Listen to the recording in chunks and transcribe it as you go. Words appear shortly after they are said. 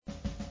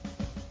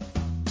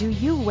Do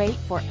you wait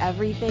for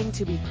everything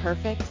to be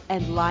perfect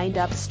and lined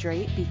up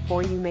straight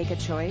before you make a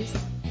choice?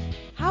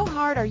 How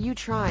hard are you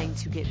trying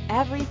to get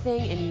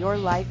everything in your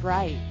life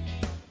right?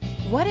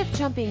 What if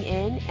jumping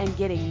in and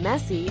getting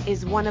messy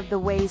is one of the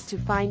ways to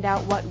find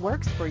out what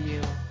works for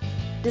you?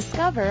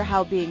 Discover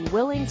how being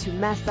willing to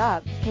mess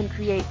up can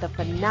create the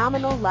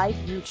phenomenal life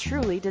you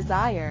truly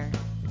desire.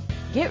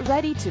 Get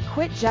ready to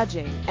quit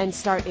judging and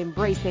start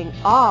embracing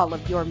all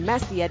of your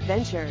messy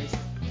adventures.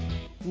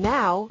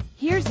 Now,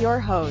 here's your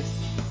host,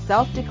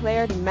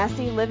 self-declared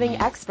messy living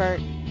expert,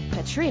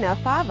 Katrina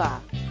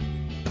Fava.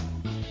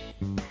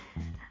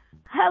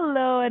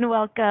 Hello and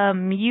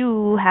welcome.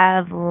 You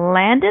have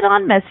landed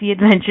on Messy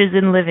Adventures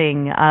in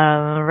Living,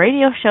 a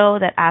radio show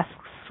that asks,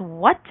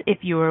 what if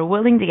you were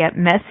willing to get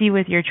messy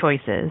with your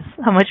choices?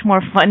 How much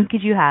more fun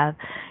could you have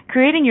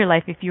creating your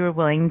life if you were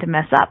willing to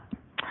mess up?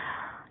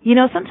 You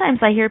know, sometimes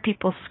I hear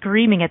people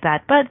screaming at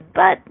that, but,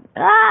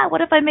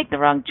 what if I make the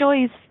wrong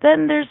choice?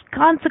 Then there's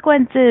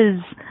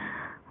consequences.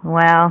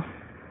 Well,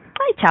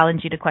 I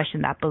challenge you to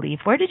question that belief.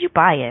 Where did you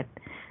buy it?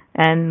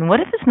 And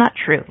what if it's not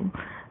true?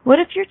 What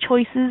if your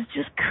choices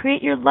just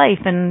create your life?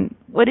 And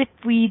what if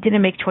we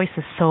didn't make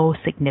choices so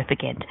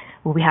significant?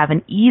 Will we have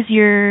an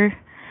easier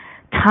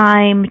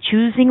time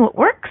choosing what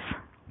works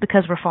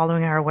because we're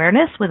following our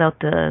awareness without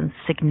the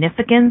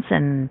significance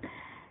and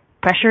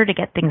pressure to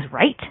get things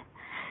right?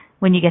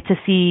 When you get to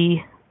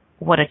see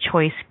what a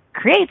choice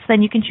creates,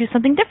 then you can choose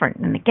something different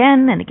and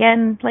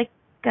again, like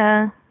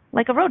a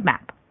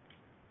roadmap.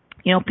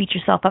 You don't beat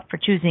yourself up for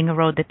choosing a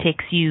road that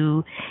takes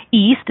you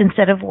east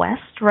instead of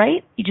west,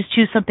 right? You just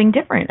choose something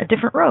different, a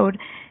different road.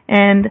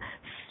 And,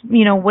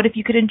 you know, what if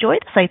you could enjoy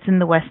the sights in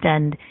the West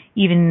End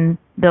even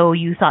though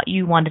you thought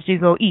you wanted to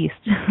go east?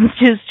 It's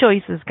just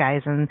choices,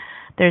 guys, and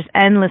there's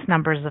endless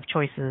numbers of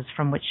choices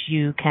from which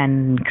you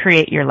can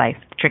create your life.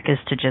 The trick is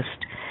to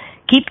just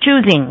keep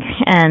choosing,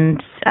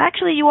 and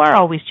actually you are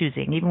always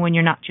choosing, even when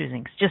you're not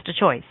choosing. It's just a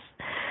choice.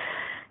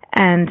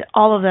 And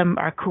all of them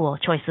are cool.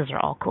 Choices are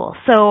all cool.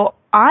 So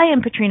I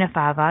am Katrina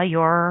Fava,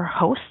 your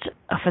host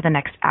for the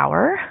next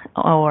hour,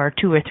 or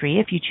 2 or 3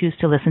 if you choose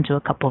to listen to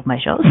a couple of my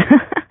shows.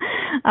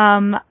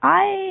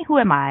 Who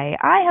am I?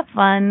 I have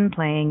fun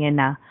playing in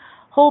a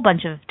whole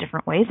bunch of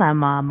different ways.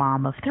 I'm a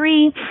mom of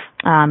 3.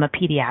 I'm a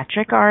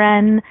pediatric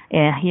RN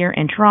here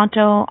in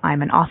Toronto.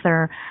 I'm an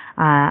author.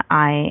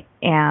 I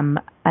am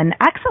an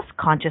access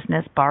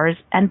consciousness bars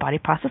and body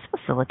process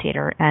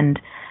facilitator, and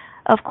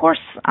of course,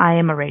 I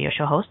am a radio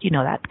show host. You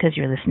know that because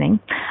you're listening.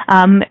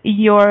 I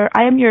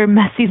am your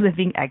messy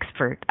living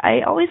expert.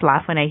 I always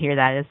laugh when I hear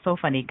that. It's so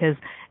funny because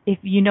if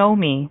you knew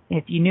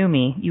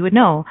me, you would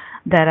know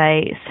that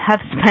I have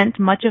spent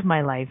much of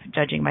my life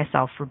judging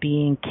myself for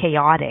being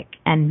chaotic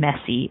and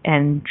messy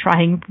and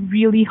trying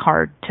really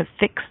hard to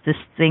fix this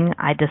thing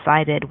I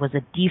decided was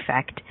a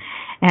defect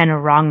and a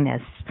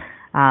wrongness,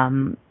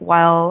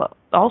 while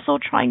also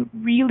trying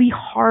really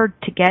hard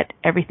to get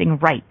everything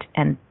right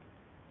and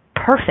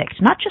perfect,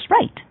 not just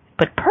right,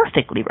 but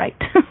perfectly right.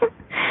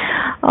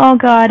 Oh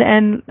God,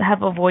 and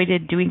have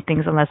avoided doing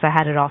things unless I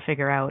had it all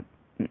figured out,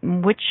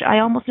 which I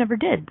almost never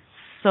did,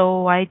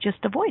 so I just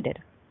avoided.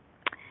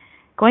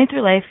 Going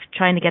through life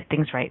trying to get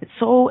things right, it's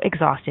so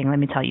exhausting, let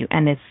me tell you,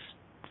 and it's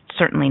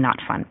certainly not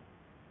fun.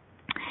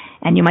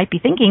 And you might be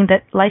thinking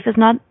that life is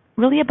not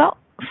really about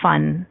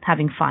fun,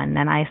 having fun,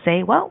 and I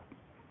say, well,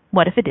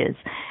 what if it is?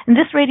 And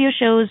this radio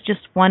show is just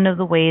one of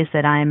the ways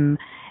that I'm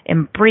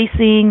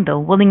embracing the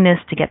willingness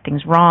to get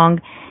things wrong,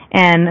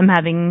 and I'm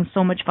having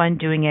so much fun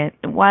doing it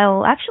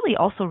while actually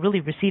also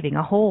really receiving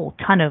a whole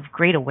ton of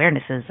great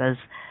awarenesses as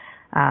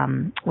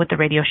with the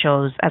radio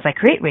shows, as I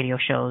create radio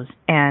shows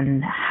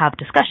and have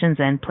discussions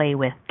and play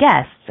with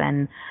guests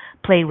and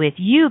play with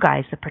you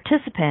guys, the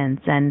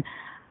participants, and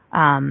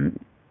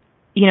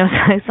you know,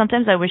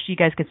 sometimes I wish you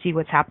guys could see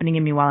what's happening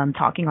in me while I'm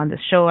talking on this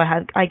show.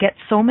 I get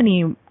so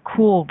many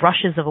cool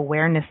rushes of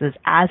awarenesses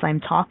as I'm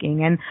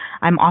talking, and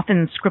I'm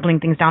often scribbling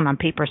things down on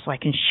paper so I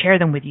can share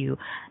them with you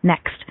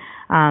next.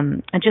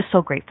 I'm just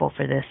so grateful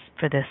for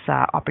this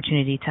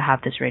opportunity to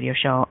have this radio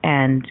show,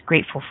 and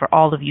grateful for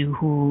all of you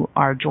who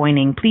are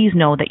joining. Please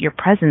know that your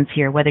presence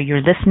here, whether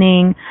you're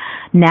listening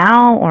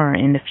now or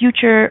in the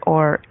future,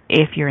 or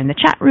if you're in the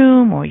chat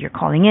room or you're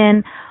calling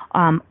in,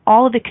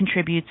 all of it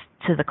contributes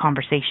to the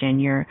conversation.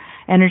 Your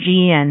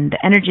energy and the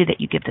energy that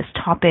you give this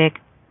topic,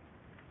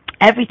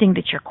 everything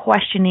that you're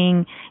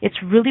questioning, it's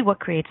really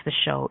what creates the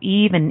show,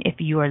 even if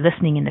you are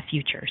listening in the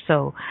future.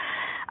 So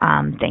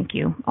thank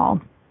you all.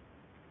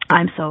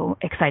 I'm so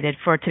excited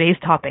for today's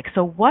topic.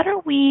 So what are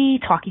we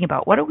talking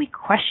about? What are we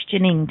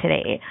questioning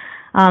today?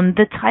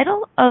 The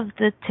title of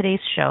today's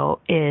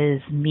show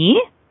is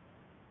Me?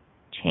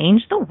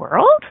 Change the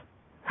World?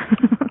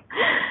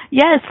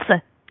 Yes,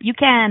 you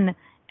can.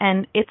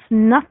 And it's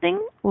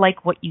nothing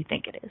like what you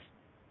think it is.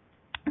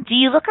 Do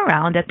you look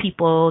around at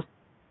people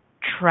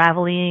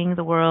traveling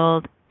the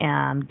world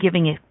and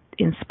giving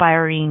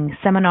inspiring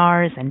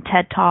seminars and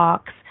TED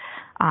Talks,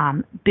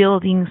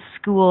 building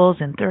schools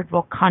in third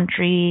world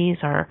countries,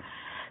 or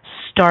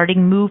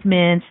starting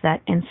movements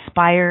that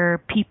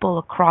inspire people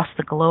across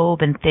the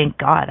globe and think,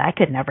 God, I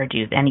could never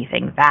do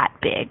anything that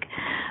big,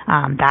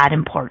 that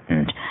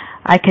important.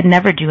 I could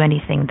never do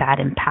anything that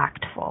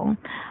impactful.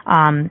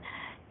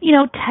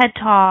 TED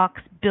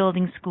Talks,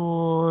 building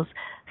schools,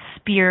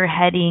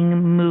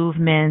 spearheading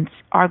movements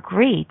are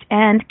great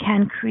and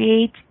can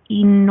create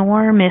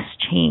enormous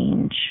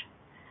change.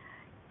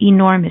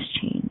 Enormous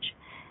change.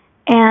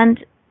 And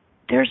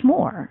there's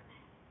more.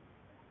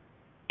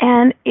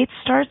 And it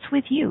starts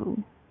with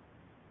you.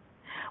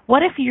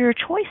 What if your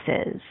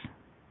choices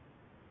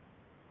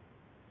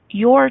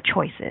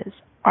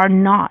are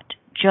not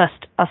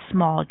just a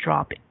small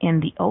drop in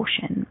the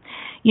ocean?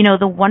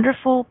 The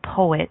wonderful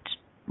poet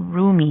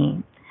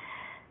Rumi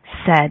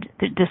said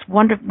that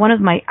one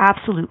of my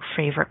absolute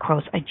favorite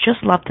quotes. I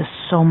just love this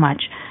so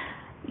much.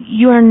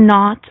 You are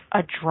not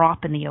a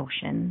drop in the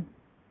ocean.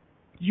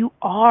 You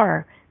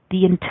are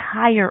the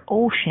entire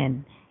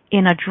ocean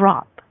in a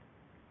drop.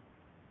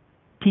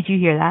 Did you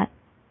hear that?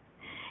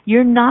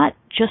 You're not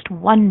just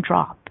one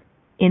drop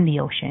in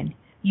the ocean.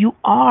 You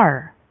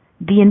are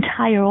the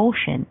entire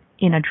ocean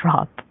in a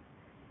drop.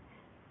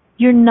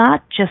 You're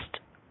not just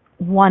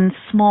one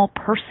small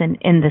person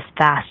in this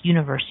vast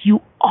universe.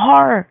 You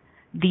are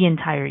the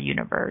entire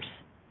universe.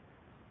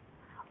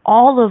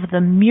 All of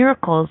the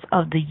miracles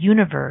of the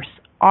universe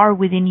are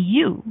within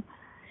you.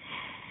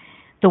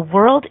 The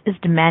world is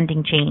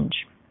demanding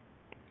change.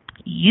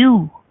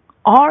 You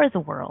are the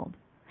world.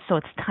 So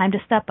it's time to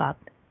step up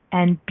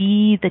and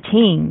be the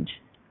change.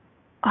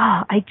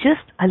 I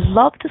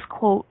love this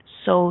quote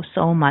so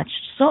much.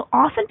 So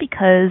often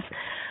because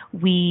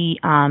we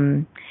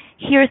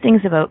hear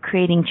things about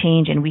creating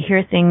change, and we hear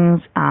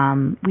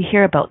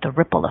about the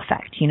ripple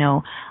effect.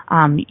 You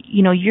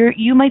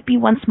might be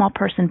one small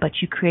person,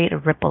 but you create a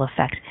ripple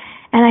effect.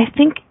 And I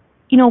think,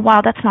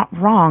 while that's not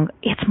wrong,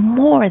 it's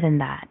more than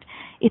that.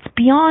 It's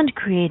beyond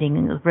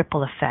creating a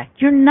ripple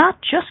effect. You're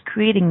not just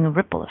creating a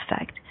ripple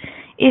effect.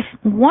 If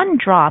one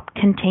drop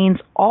contains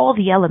all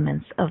the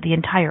elements of the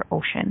entire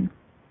ocean,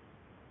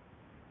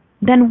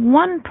 then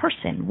one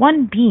person,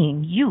 one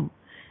being, you,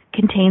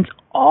 contains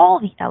all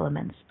the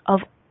elements of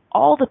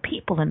all the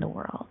people in the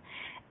world.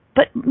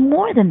 But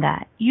more than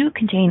that, you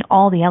contain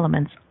all the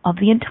elements of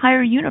the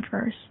entire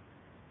universe.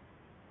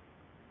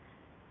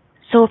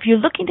 So if you're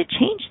looking to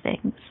change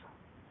things,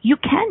 you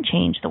can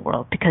change the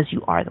world because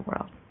you are the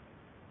world.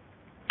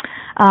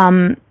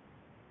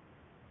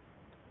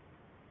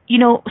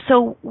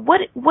 So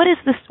what is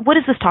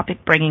this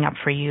topic bringing up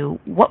for you?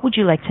 What would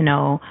you like to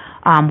know?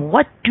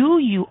 What do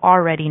you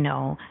already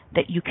know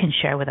that you can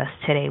share with us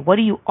today? What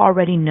do you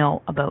already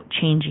know about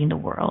changing the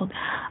world?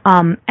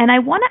 And I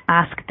want to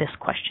ask this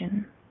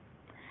question.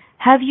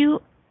 Have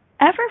you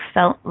ever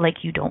felt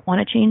like you don't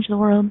want to change the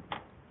world?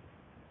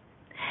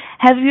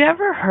 Have you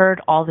ever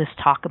heard all this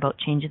talk about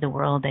changing the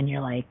world and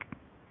you're like,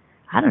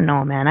 I don't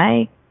know, man,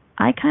 I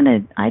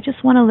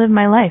just want to live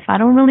my life. I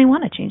don't really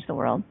want to change the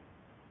world.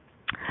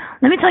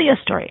 Let me tell you a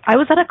story. I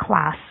was at a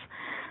class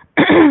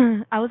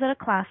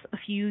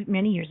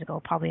many years ago,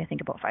 probably I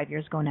think about 5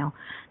 years ago now,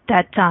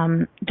 that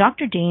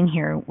Dr. Dane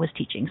here was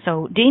teaching.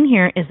 So Dane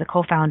here is the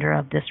co-founder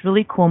of this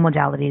really cool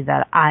modality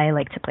that I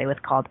like to play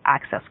with called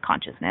Access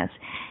Consciousness,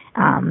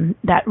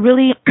 that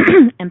really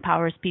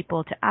empowers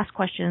people to ask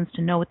questions,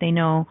 to know what they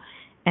know,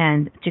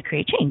 and to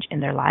create change in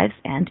their lives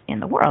and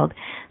in the world.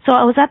 So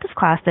I was at this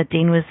class that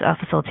Dane was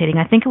facilitating.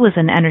 I think it was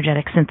an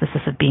energetic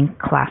synthesis of being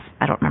class.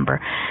 I don't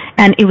remember.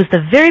 And it was the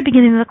very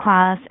beginning of the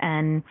class,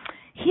 and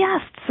he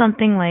asked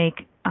something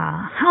like,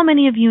 how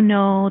many of you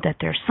know that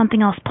there's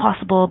something else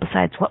possible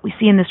besides what we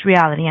see in this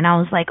reality? And I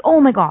was like,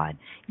 oh my God,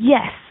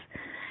 yes.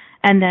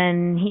 And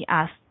then he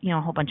asked, a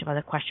whole bunch of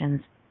other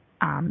questions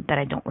that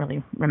I don't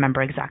really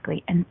remember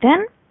exactly. And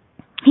then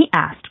he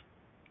asked,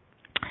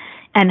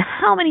 and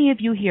how many of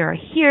you here are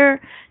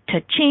here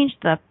to change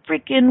the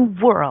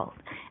freaking world?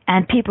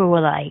 And people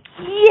were like,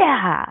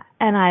 yeah.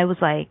 And I was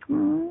like,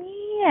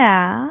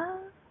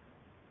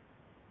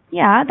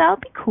 yeah, that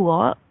would be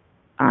cool.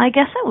 I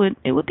guess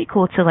it would be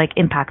cool to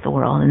impact the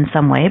world in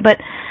some way.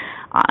 But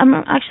I'm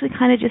actually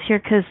kind of just here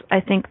because I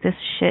think this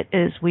shit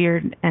is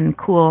weird and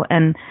cool,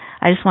 and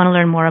I just want to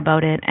learn more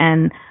about it.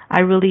 And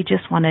I really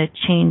just want to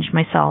change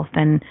myself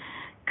and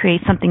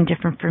create something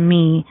different for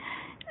me.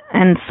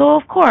 And so,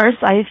 of course,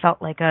 I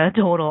felt like a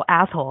total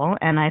asshole,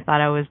 and I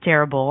thought I was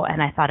terrible, and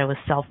I thought I was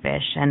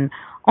selfish, and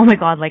oh my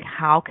God,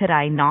 how could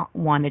I not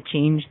want to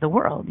change the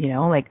world,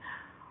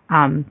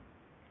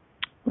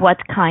 what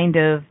kind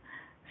of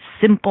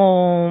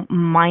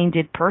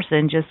simple-minded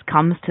person just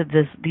comes to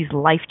these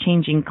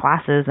life-changing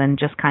classes and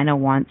just kind of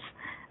wants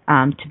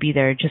to be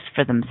there just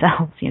for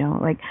themselves,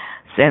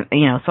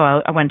 So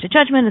I went to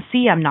judgment to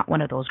see I'm not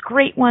one of those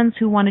great ones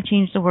who want to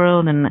change the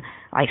world, and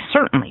I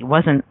certainly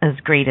wasn't as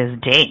great as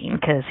Dane,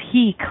 because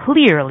he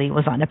clearly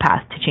was on a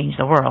path to change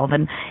the world,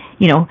 and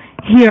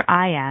here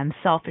I am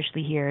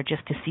selfishly here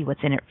just to see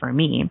what's in it for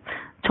me,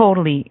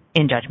 totally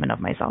in judgment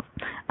of myself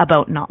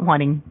about not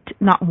wanting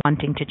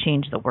to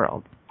change the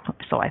world.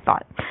 So I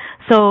thought.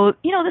 So,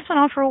 this went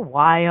on for a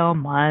while,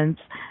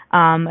 months.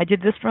 I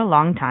did this for a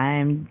long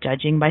time,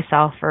 judging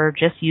myself for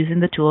just using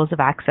the tools of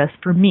Access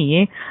for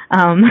me.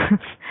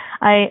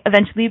 I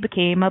eventually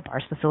became a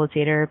bars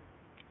facilitator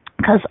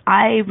because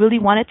I really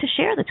wanted to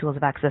share the tools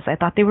of Access. I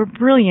thought they were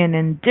brilliant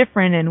and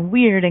different and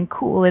weird and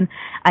cool, and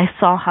I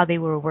saw how they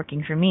were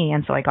working for me,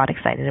 and so I got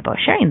excited about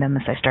sharing them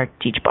as I started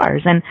to teach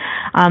bars. And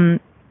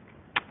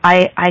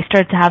I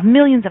started to have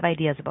millions of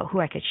ideas about who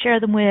I could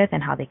share them with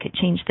and how they could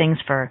change things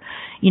for,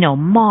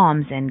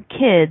 moms and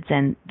kids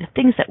and the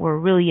things that were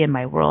really in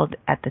my world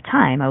at the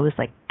time. I was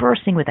like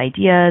bursting with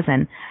ideas,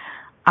 and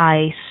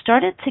I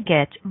started to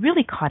get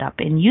really caught up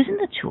in using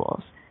the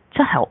tools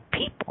to help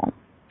people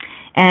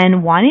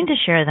and wanting to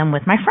share them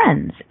with my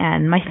friends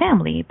and my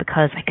family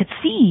because I could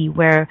see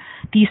where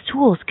these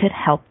tools could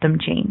help them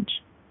change.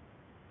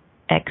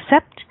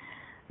 Except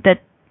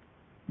that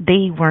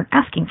they weren't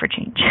asking for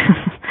change.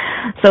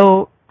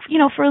 So,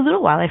 for a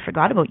little while I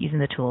forgot about using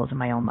the tools in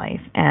my own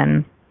life.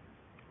 And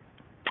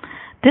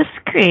this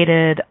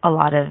created a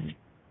lot of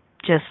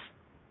just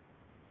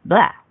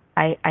blah.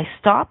 I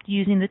stopped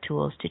using the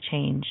tools to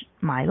change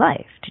my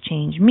life, to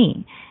change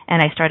me.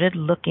 And I started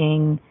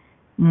looking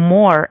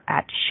more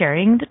at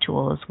sharing the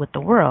tools with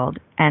the world.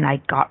 And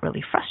I got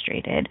really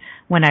frustrated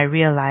when I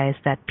realized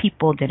that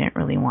people didn't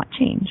really want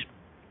change.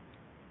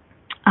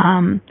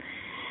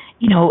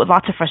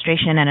 Lots of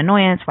frustration and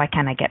annoyance. Why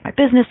can't I get my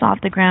business off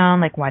the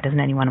ground? Like, why doesn't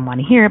anyone want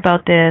to hear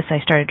about this? I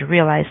started to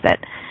realize that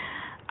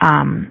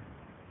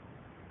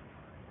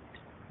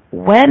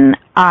when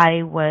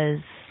I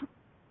was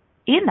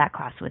in that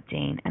class with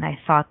Dane and I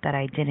thought that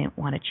I didn't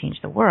want to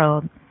change the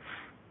world,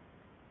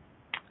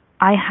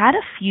 I had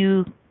a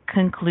few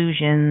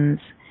conclusions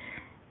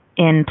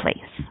in place.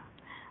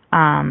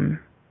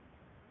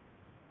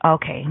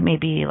 Okay,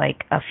 maybe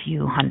like a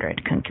few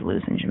hundred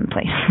conclusions in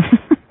place.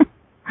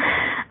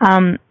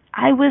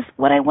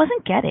 What I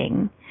wasn't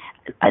getting,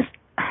 I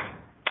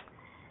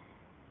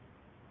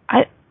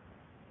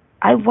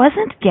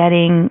wasn't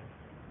getting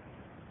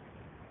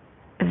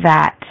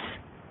that.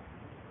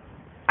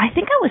 I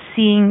think I was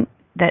seeing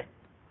that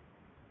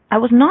I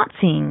was not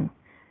seeing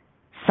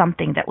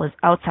something that was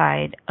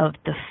outside of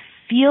the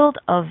field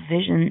of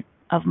vision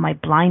of my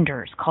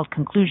blinders called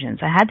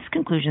conclusions. I had these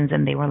conclusions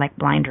and they were like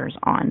blinders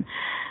on.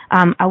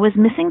 I was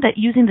missing that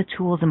using the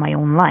tools in my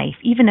own life,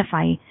 even if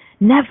I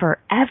never,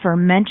 ever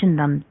mentioned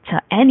them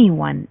to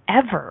anyone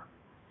ever,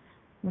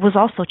 was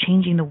also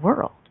changing the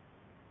world.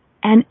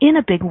 And in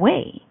a big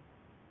way.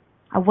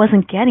 I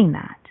wasn't getting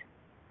that.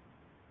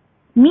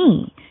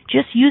 Me,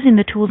 just using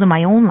the tools in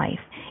my own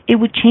life, it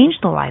would change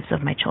the lives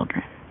of my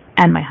children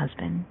and my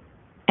husband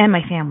and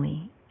my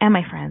family and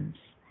my friends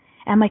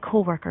and my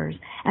coworkers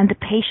and the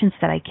patients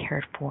that I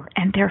cared for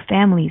and their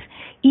families,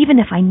 even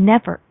if I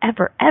never,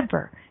 ever,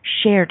 ever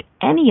shared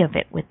any of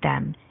it with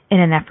them in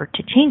an effort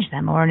to change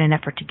them or in an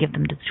effort to give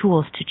them the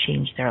tools to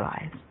change their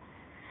lives.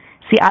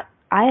 See,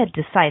 I had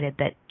decided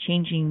that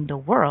changing the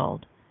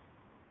world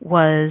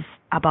was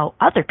about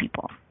other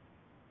people.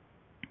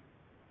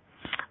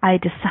 I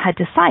had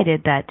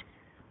decided that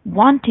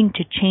wanting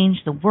to change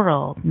the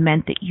world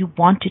meant that you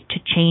wanted to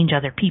change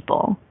other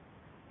people.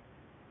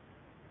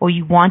 Or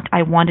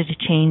I wanted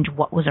to change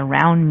what was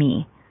around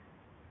me.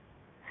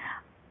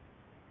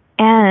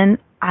 And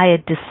I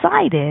had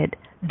decided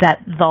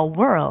that the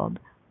world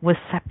was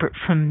separate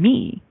from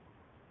me.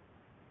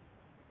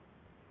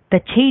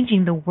 That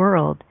changing the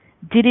world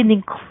didn't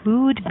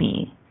include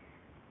me.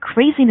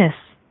 Craziness,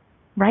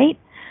 right?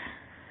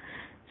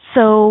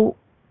 So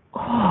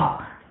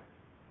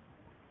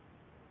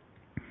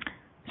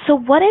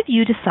what have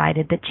you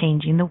decided that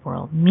changing the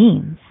world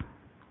means?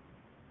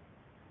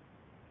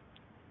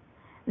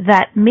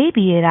 That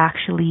maybe it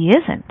actually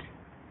isn't.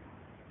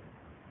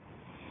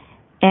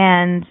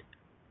 And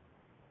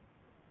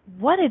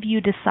what have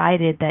you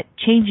decided that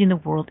changing the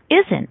world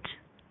isn't?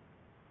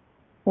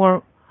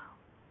 Or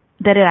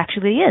that it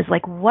actually is?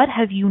 Like, what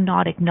have you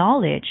not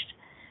acknowledged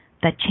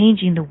that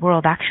changing the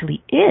world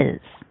actually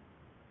is?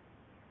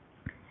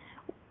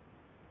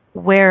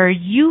 Where are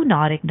you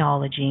not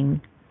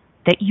acknowledging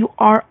that you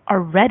are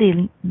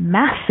already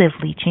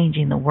massively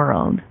changing the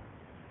world?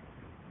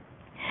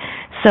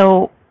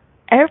 So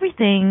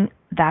everything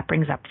that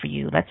brings up for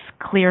you, let's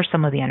clear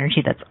some of the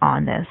energy that's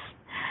on this.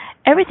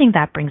 Everything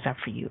that brings up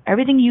for you,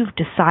 everything you've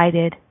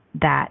decided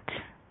that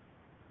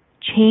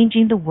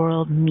changing the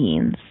world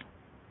means,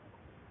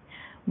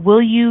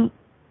 will you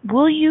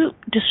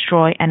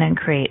destroy and then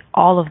create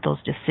all of those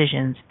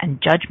decisions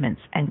and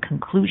judgments and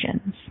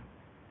conclusions?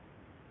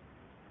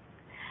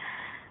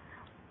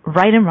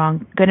 Right and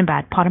wrong, good and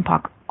bad, pot and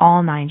pock,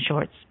 all 9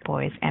 shorts,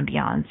 boys and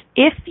beyonds.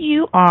 If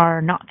you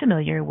are not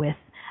familiar with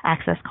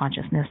Access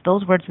Consciousness,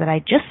 those words that I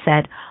just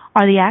said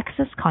are the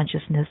Access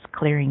Consciousness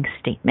clearing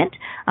statement.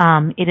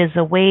 It is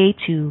a way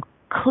to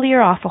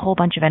clear off a whole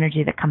bunch of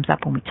energy that comes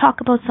up when we talk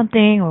about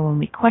something or when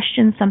we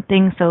question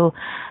something. So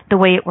the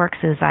way it works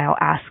is I'll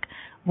ask,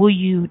 Will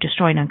you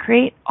destroy and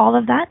uncreate all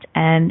of that?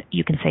 And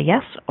you can say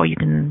yes, or you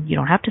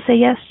don't have to say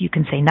yes. You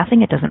can say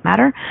nothing. It doesn't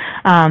matter.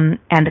 And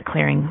the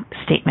clearing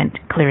statement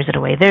clears it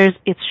away.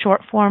 It's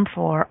short form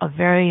for a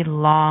very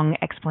long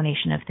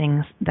explanation of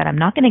things that I'm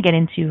not going to get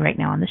into right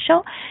now on the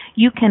show.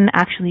 You can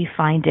actually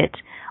find it.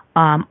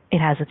 It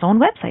has its own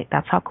website.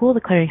 That's how cool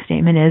the clearing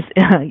statement is.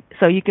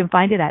 So you can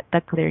find it at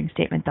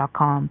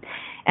theclearingstatement.com.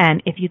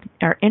 And if you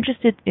are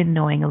interested in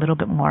knowing a little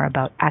bit more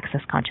about Access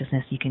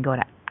Consciousness, you can go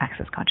to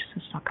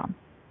accessconsciousness.com.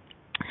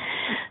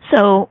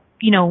 So,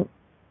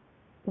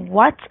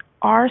 what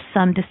are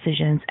some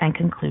decisions and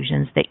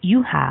conclusions that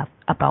you have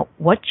about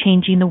what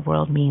changing the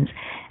world means,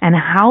 and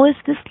how is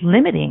this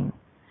limiting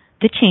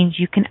the change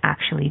you can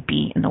actually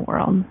be in the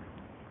world?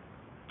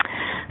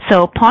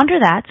 So ponder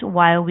that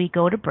while we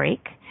go to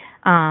break.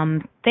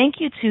 Thank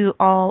you to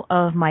all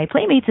of my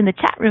playmates in the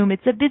chat room.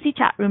 It's a busy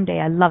chat room day.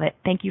 I love it.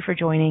 Thank you for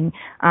joining.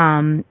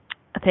 Thank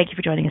you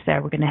for joining us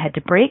there. We're going to head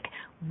to break.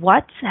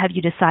 What have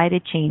you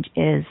decided change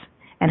is,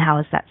 and how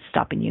is that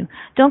stopping you?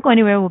 Don't go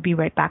anywhere. We'll be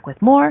right back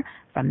with more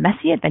from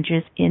Messy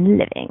Adventures in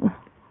Living.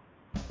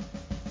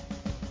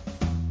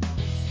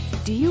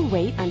 Do you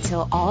wait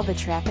until all the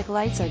traffic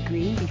lights are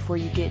green before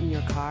you get in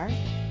your car?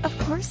 Of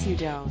course you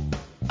don't.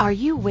 Are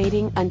you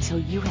waiting until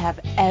you have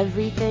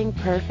everything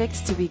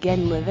perfect to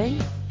begin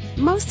living?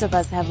 Most of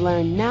us have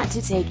learned not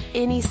to take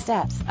any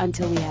steps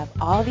until we have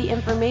all the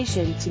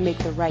information to make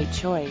the right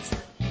choice.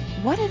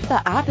 What if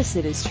the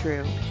opposite is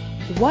true?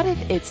 What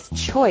if it's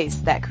choice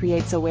that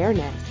creates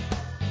awareness?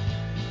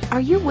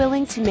 Are you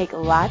willing to make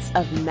lots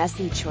of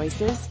messy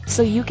choices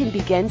so you can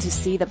begin to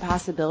see the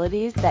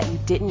possibilities that you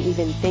didn't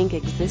even think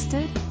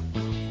existed?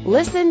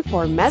 Listen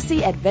for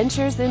Messy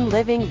Adventures in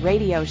Living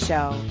radio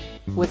show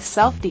with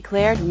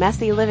self-declared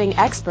messy living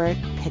expert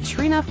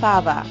Katrina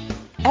Fava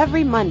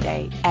every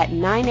Monday at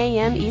 9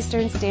 a.m.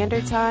 Eastern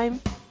Standard Time,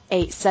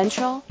 8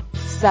 Central,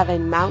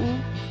 7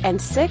 Mountain,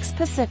 and 6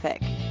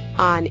 Pacific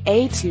on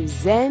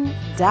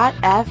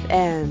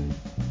A2Zen.fm.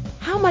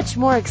 How much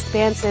more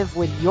expansive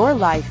would your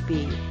life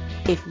be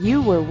if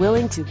you were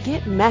willing to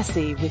get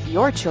messy with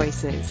your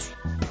choices?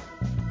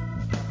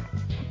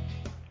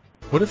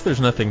 What if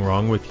there's nothing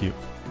wrong with you?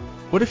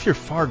 What if you're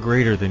far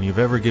greater than you've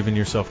ever given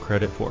yourself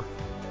credit for?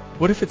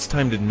 What if it's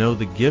time to know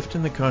the gift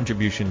and the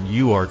contribution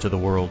you are to the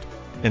world,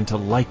 and to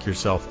like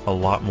yourself a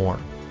lot more?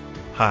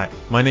 Hi,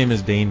 my name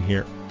is Dane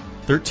here.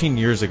 13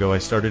 years ago I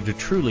started to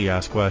truly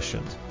ask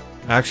questions.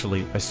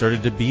 Actually, I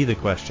started to be the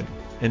question,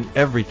 and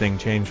everything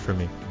changed for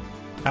me.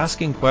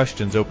 Asking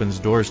questions opens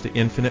doors to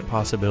infinite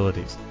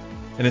possibilities.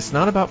 And it's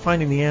not about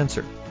finding the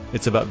answer,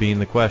 it's about being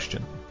the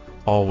question.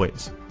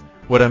 Always.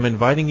 What I'm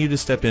inviting you to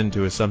step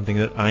into is something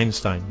that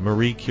Einstein,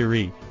 Marie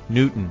Curie,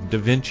 Newton, Da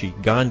Vinci,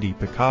 Gandhi,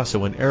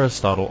 Picasso, and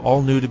Aristotle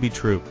all knew to be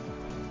true.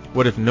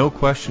 What if no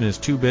question is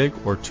too big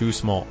or too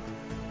small?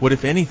 What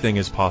if anything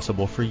is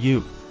possible for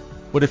you?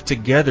 What if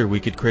together we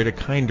could create a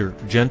kinder,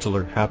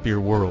 gentler, happier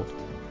world?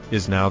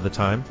 Is now the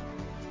time?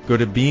 Go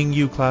to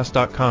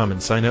beingyouclass.com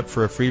and sign up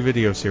for a free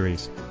video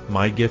series,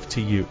 My Gift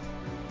to You.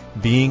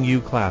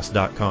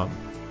 beingyouclass.com.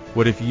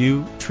 What if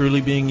you, truly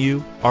being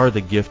you, are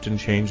the gift and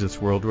change this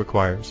world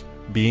requires?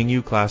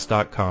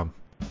 beingyouclass.com.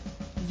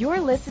 You're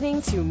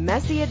listening to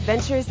Messy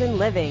Adventures in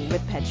Living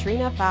with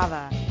Katrina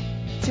Fava.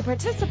 To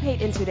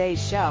participate in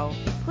today's show,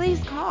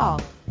 please call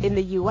in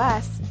the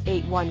U.S.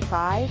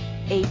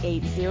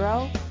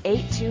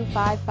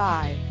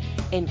 815-880-8255.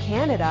 In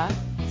Canada,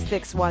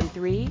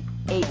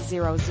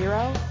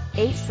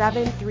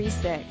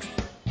 613-800-8736.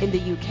 In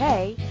the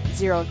UK,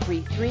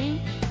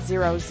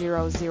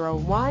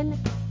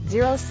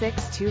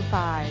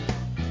 033-0001-0625.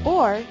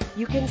 Or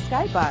you can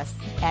Skype us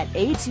at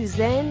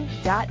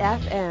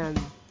A2Zen.fm.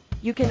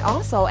 You can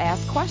also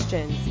ask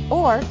questions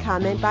or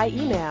comment by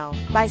email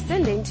by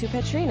sending to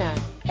Katrina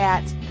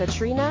at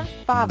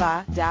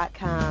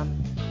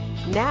katrinafava.com.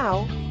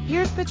 Now,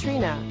 here's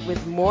Katrina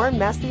with more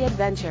Messy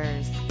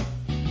Adventures.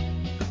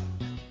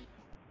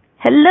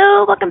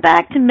 Hello, welcome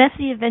back to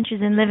Messy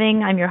Adventures in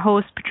Living. I'm your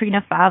host,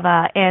 Katrina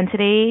Fava, and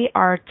today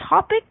our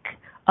topic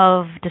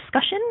of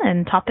discussion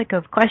and topic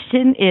of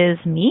question is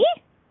me?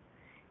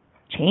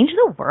 Change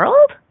the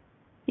world?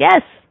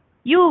 Yes,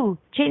 you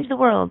change the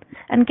world.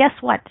 And guess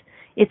what?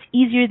 It's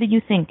easier than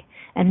you think.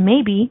 And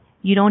maybe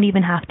you don't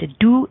even have to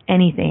do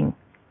anything.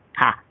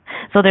 Ha!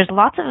 So there's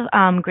lots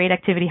of great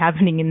activity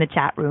happening in the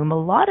chat room, a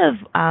lot of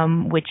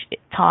which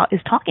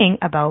is talking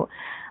about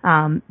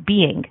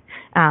being,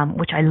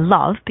 which I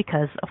love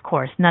because, of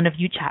course, none of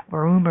you chat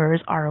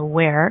roomers are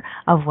aware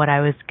of what I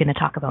was going to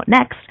talk about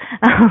next.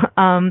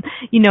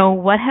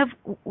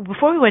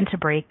 Before we went to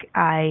break,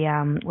 I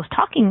was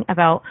talking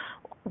about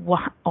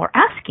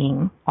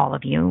asking all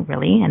of you,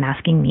 really, and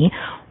asking me,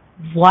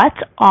 what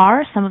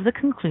are some of the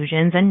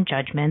conclusions and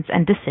judgments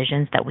and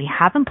decisions that we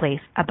have in place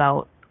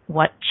about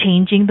what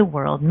changing the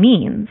world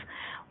means?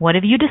 What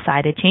have you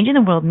decided changing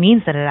the world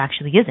means that it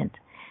actually isn't?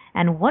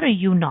 And what are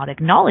you not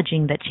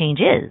acknowledging that change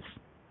is?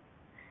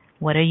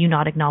 What are you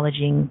not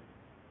acknowledging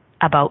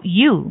about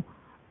you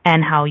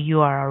and how you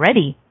are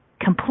already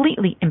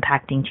completely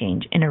impacting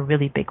change in a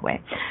really big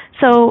way?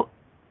 So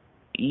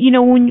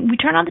when we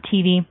turn on the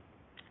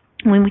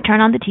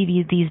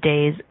TV, these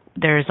days,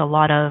 there's a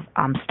lot of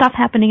stuff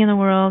happening in the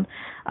world,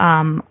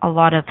 a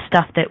lot of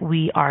stuff that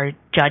we are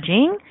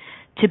judging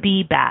to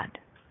be bad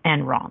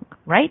and wrong,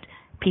 right?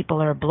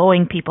 People are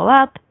blowing people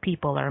up.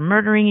 People are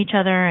murdering each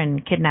other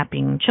and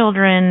kidnapping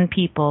children.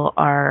 People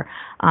are,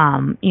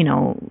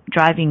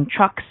 driving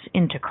trucks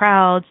into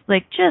crowds,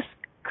 like just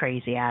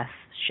crazy ass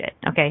shit,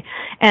 okay?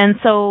 And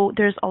so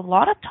there's a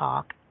lot of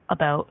talk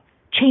about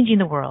changing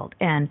the world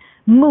and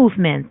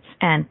movements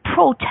and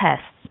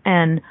protests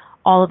and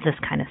all of this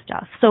kind of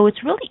stuff. So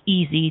it's really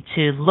easy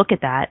to look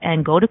at that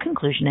and go to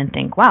conclusion and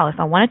think, wow, if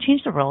I want to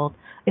change the world,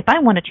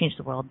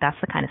 that's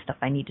the kind of stuff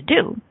I need to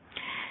do.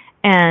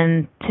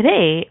 And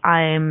today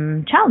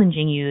I'm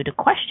challenging you to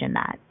question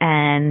that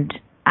and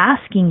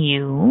asking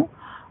you,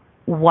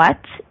 what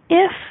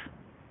if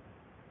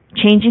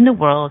changing the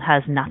world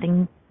has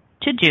nothing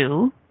to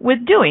do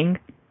with doing?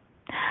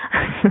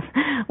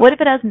 What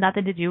if it has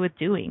nothing to do with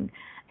doing?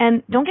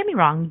 And don't get me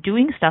wrong,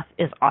 doing stuff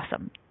is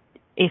awesome.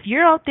 If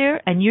you're out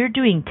there and you're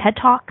doing TED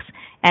Talks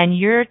and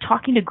you're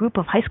talking to a group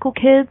of high school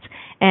kids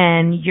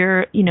and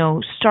you're,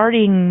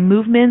 starting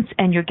movements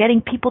and you're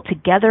getting people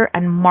together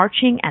and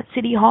marching at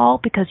City Hall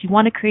because you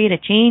want to create a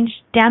change,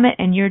 damn it,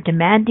 and you're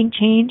demanding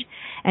change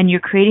and you're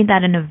creating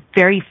that in a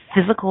very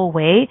physical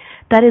way,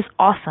 that is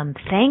awesome.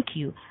 Thank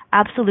you.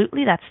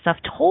 Absolutely, that stuff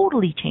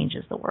totally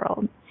changes the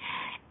world.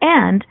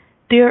 And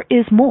there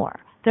is more.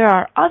 There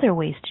are other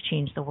ways to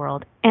change the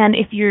world. And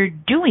if you're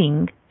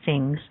doing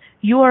things,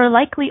 you are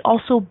likely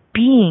also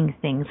being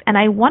things. And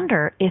I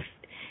wonder if,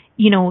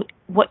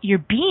 what you're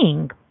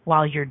being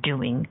while you're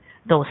doing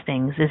those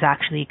things is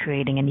actually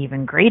creating an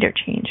even greater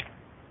change.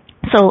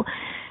 So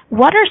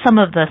what are some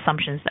of the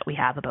assumptions that we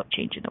have about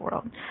changing the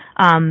world?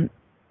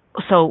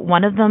 So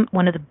one of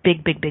the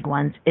big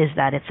ones is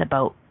that it's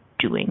about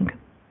doing.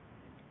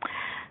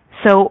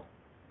 So,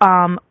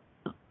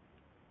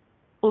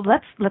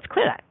 let's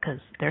clear that because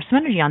there's some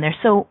energy on there.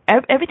 So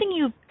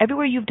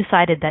everywhere you've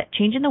decided that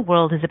changing the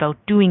world is about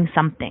doing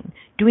something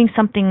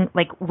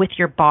like with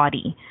your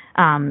body,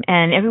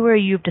 and everywhere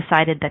you've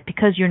decided that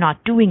because you're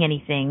not doing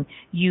anything,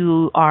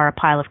 you are a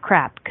pile of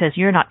crap because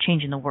you're not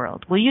changing the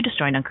world. Well, you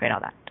destroy and uncreate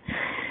all that.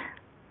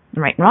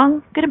 Right and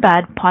wrong, good and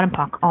bad, pot and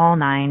pock, all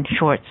nine,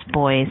 shorts,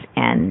 boys,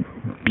 and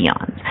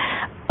beyonds.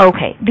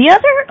 Okay, the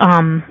other,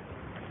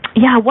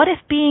 what if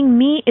being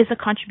me is a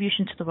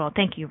contribution to the world?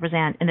 Thank you,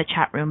 Roseanne, in the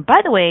chat room.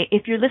 By the way,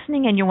 if you're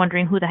listening and you're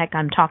wondering who the heck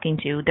I'm talking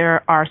to,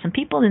 there are some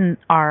people in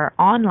our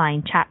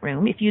online chat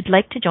room. If you'd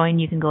like to join,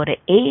 you can go to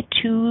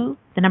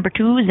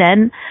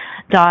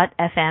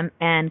zen.fm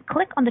and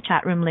click on the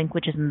chat room link,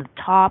 which is in the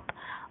top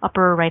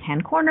upper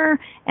right-hand corner.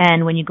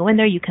 And when you go in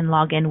there, you can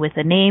log in with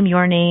a name,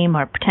 your name,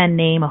 or pretend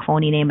name, a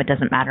phony name, it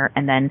doesn't matter,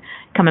 and then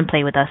come and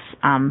play with us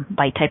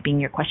by typing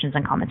your questions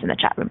and comments in the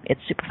chat room.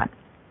 It's super fun.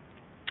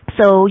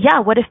 So,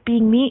 what if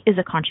being me is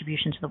a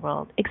contribution to the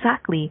world?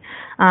 Exactly.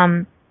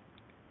 Rod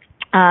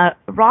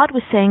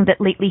was saying that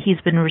lately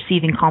he's been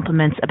receiving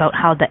compliments about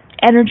how the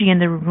energy in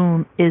the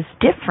room is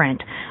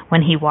different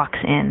when he walks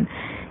in.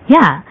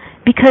 Yeah,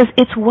 because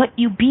it's what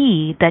you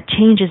be that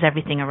changes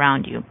everything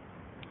around you.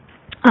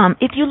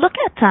 If you look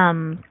at,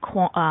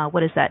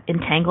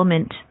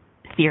 entanglement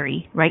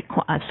theory, right?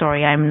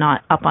 Sorry, I'm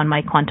not up on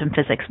my quantum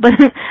physics, but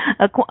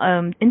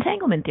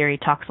entanglement theory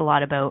talks a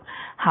lot about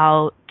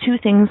how two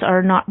things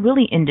are not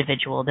really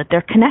individual, that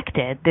they're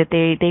connected, that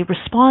they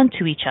respond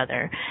to each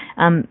other.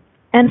 And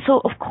so,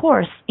 of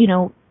course,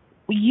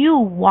 you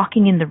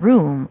walking in the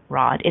room,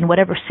 Rod, in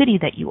whatever city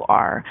that you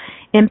are,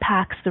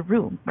 impacts the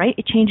room, right?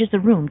 It changes the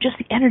room. Just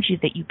the energy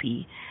that you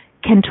be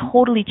can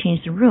totally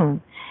change the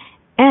room.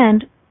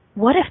 And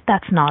what if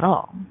that's not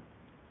all?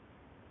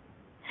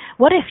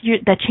 What if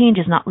that change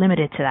is not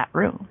limited to that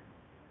room,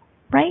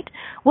 right?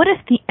 What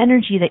if the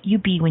energy that you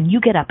be when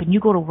you get up and you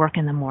go to work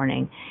in the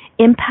morning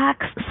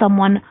impacts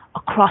someone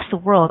across the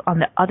world on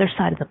the other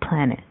side of the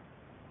planet?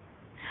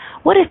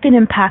 What if it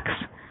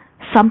impacts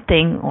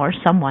something or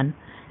someone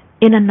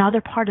in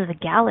another part of the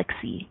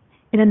galaxy,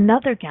 in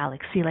another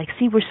galaxy? Like,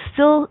 see, we're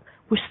still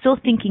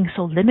thinking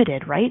so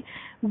limited, right?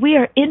 We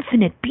are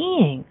infinite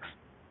beings.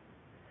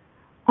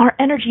 Our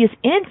energy is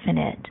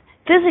infinite.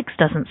 Physics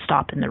doesn't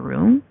stop in the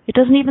room. It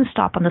doesn't even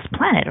stop on this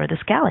planet or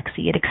this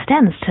galaxy. It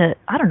extends to,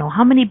 I don't know,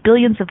 how many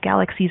billions of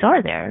galaxies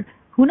are there?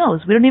 Who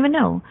knows? We don't even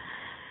know.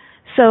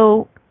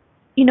 So,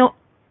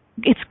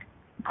 it's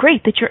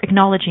great that you're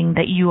acknowledging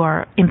that you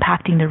are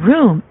impacting the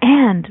room.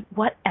 And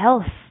what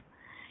else?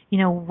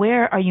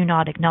 Where are you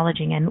not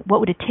acknowledging? And what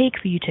would it take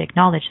for you to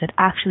acknowledge that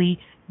actually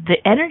the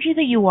energy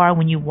that you are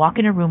when you walk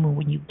in a room and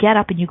when you get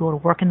up and you go to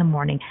work in the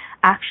morning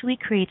actually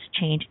creates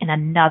change in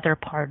another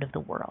part of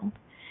the world,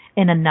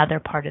 in another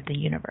part of the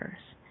universe?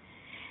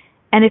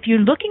 And if you're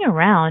looking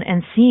around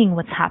and seeing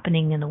what's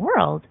happening in the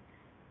world,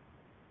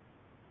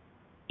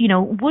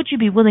 would you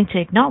be willing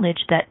to acknowledge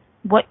that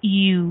what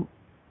you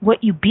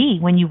be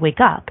when you wake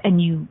up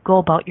and you go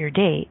about your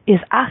day is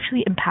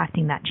actually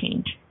impacting that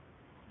change?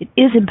 It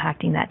is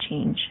impacting that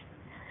change.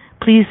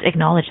 Please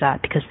acknowledge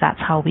that, because that's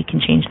how we can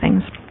change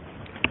things.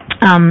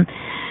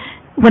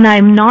 When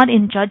I'm not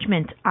in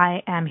judgment,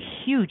 I am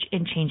huge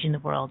in changing the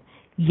world.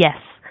 Yes.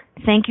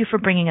 Thank you for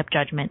bringing up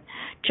judgment.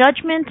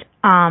 Judgment,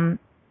 I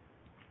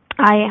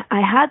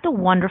had the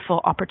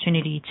wonderful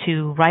opportunity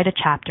to write a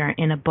chapter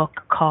in a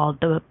book called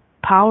The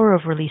Power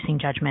of Releasing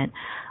Judgment.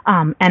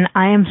 And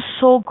I am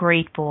so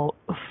grateful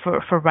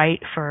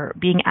for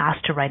being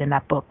asked to write in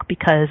that book,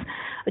 because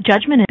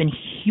judgment has been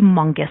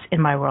humongous in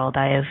my world.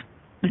 I have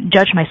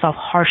judged myself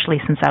harshly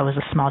since I was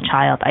a small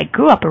child. I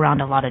grew up around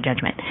a lot of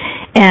judgment.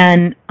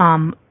 And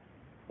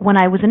when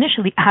I was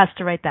initially asked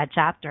to write that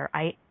chapter,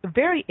 I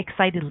very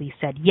excitedly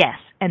said yes.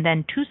 And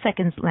then 2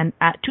 seconds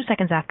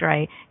after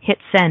I hit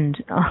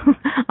send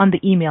on the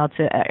email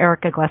to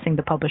Erica Glessing,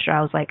 the publisher,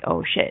 I was like,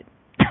 oh shit.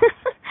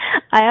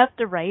 I have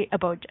to write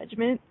about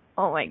judgment?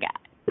 Oh my God.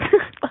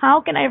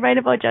 How can I write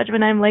about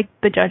judgment? I'm like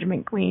the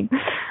judgment queen.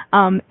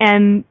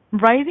 And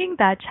writing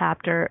that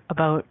chapter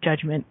about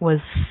judgment was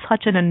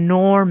such an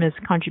enormous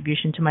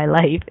contribution to my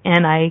life,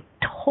 and I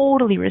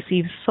totally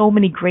received so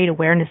many great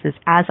awarenesses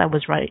as I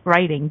was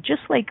writing,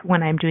 just like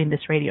when I'm doing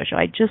this radio show.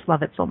 I just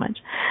love it so much.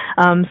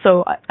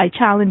 So I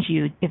challenge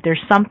you, if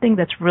there's something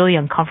that's really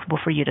uncomfortable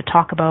for you to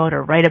talk about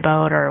or write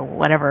about or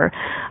whatever,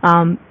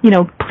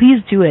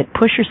 please do it.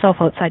 Push yourself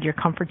outside your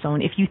comfort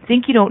zone. If you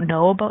think you don't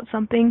know about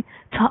something,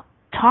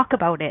 talk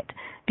about it,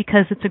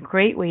 because it's a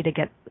great way to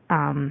get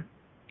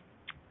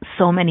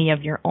so many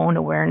of your own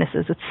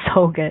awarenesses. It's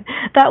so good.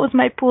 That was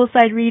my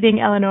poolside reading,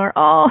 Eleanor.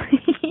 Oh,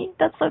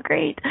 that's so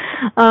great.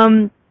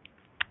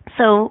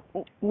 So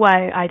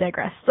why I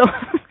digress. So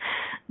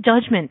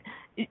judgment,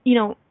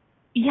 can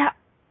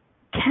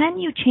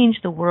you change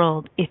the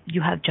world if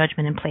you have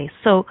judgment in place?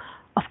 So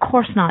of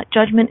course not.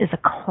 Judgment is a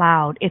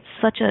cloud. It's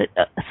such a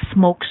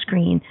smoke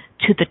screen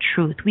to the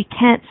truth. We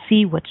can't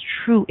see what's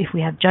true if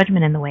we have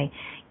judgment in the way.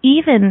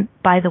 Even,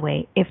 by the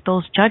way, if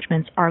those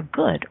judgments are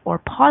good or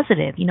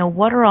positive,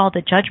 what are all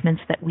the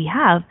judgments that we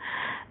have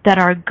that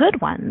are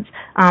good ones?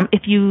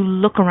 If you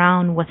look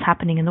around what's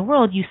happening in the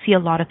world, you see a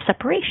lot of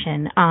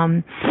separation.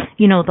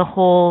 The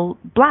whole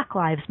Black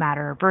Lives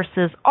Matter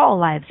versus All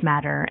Lives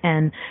Matter,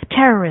 and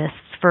terrorists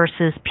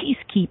versus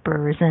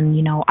peacekeepers, and,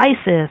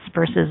 ISIS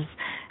versus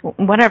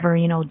whatever,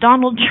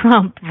 Donald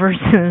Trump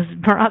versus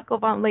Barack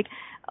Obama. Like,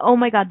 oh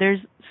my God,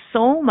 there's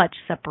so much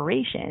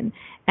separation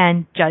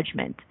and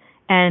judgment.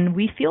 And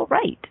we feel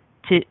right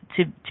to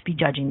be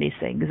judging these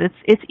things.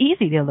 It's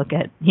easy to look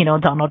at,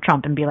 Donald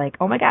Trump and be like,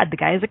 oh my God, the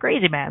guy is a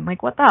crazy man.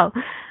 Like, what the hell?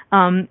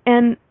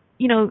 And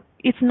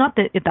it's not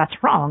that that's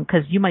wrong,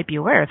 because you might be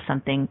aware of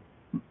something,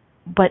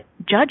 but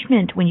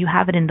judgment, when you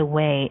have it in the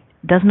way,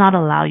 does not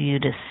allow you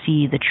to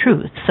see the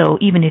truth. So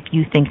even if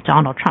you think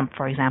Donald Trump,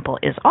 for example,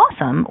 is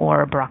awesome,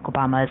 or Barack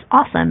Obama is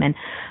awesome, and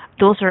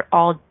those are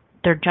all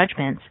their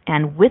judgments,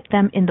 and with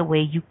them in the way,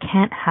 you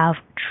can't have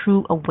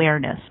true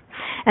awareness.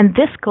 And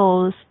this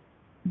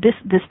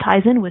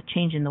ties in with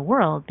changing the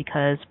world,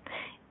 because,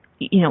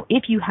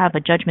 if you have a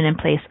judgment in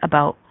place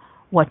about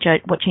what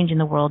changing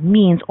the world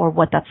means, or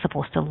what that's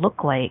supposed to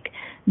look like,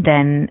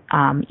 then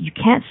you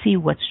can't see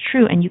what's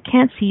true, and you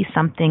can't see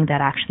something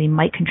that actually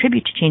might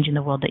contribute to changing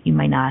the world that you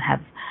might not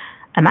have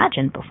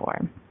imagined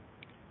before.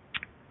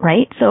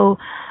 Right? So,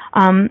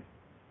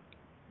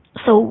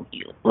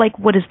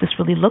 what does this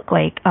really look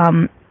like?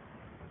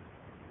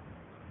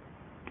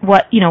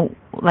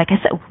 Like I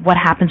said, what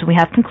happens when we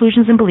have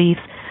conclusions and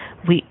beliefs?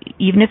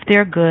 Even if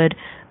they're good,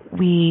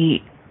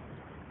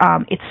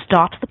 it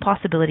stops the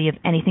possibility of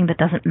anything that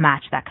doesn't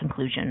match that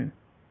conclusion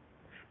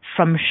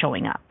from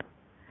showing up,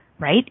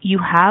 right? You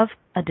have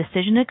a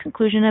decision, a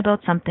conclusion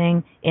about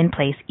something in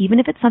place, even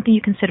if it's something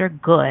you consider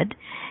good,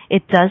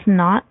 it does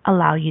not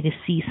allow you to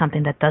see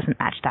something that doesn't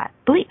match that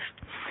belief.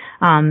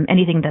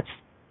 Anything that's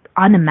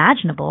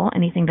unimaginable,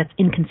 anything that's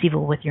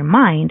inconceivable with your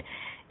mind,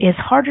 is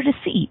harder to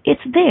see.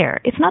 It's there.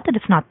 It's not that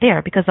it's not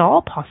there, because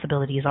all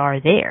possibilities are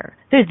there.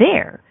 They're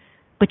there,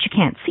 but you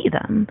can't see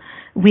them.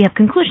 We have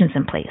conclusions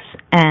in place,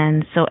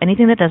 and so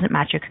anything that doesn't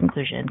match your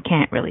conclusion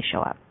can't really show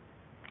up.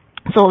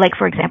 So, like,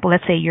 for example,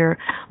 let's say you're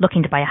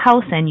looking to buy a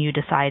house and you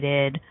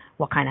decided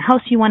what kind of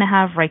house you want to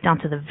have, right down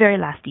to the very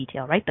last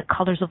detail, right? The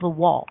colors of the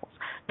walls,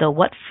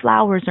 what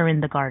flowers are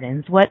in the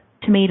gardens, what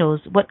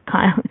tomatoes, what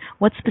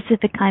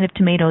specific kind of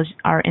tomatoes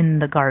are in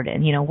the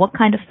garden, what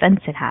kind of fence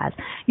it has.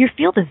 Your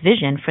field of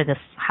vision for this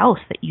house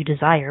that you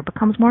desire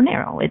becomes more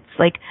narrow. It's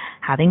like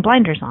having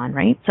blinders on,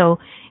 right? So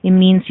it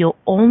means you'll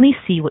only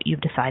see what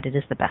you've decided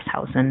is the best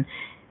house, and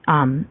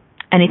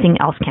anything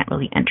else can't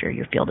really enter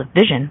your field of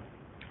vision.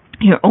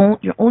 You're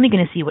only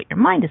going to see what your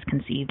mind has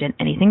conceived, and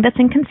anything that's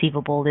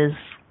inconceivable is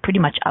pretty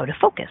much out of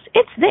focus.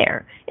 It's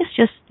there. It's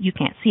just you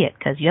can't see it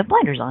because you have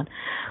blinders on.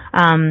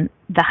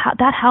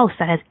 That house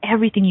that has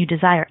everything you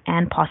desire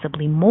and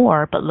possibly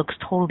more, but looks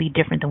totally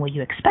different than what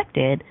you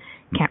expected,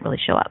 can't really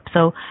show up.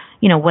 So,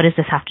 what does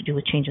this have to do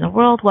with changing the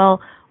world?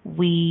 Well,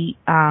 we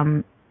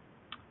were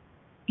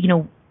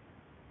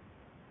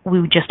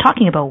just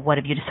talking about what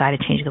have you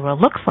decided changing the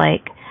world looks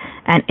like,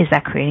 and is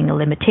that creating a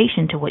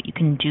limitation to what you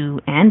can do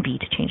and be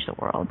to change the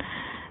world?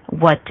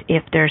 What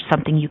if there's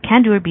something you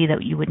can do or be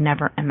that you would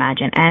never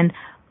imagine? And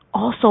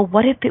also,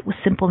 what if it was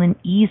simple and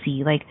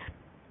easy? Like,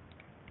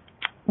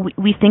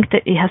 we think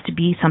that it has to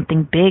be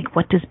something big.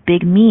 What does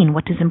big mean?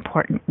 What does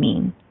important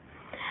mean?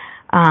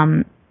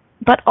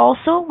 But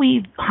also,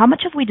 how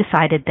much have we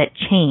decided that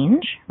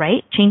change,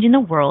 right? Changing the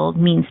world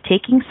means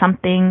taking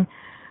something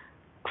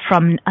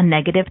from a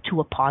negative to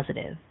a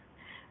positive.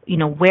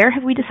 Where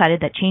have we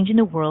decided that changing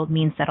the world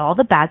means that all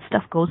the bad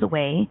stuff goes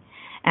away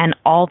and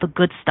all the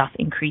good stuff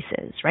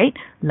increases, right?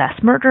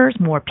 Less murders,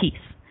 more peace.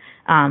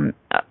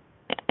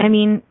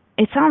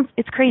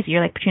 It's crazy.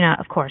 You're like, Patrina,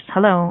 of course.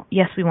 Hello.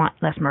 Yes, we want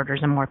less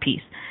murders and more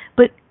peace.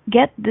 But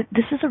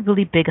this is a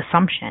really big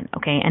assumption,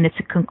 okay? And it's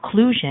a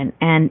conclusion.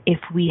 And if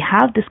we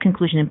have this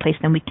conclusion in place,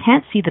 then we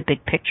can't see the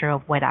big picture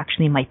of what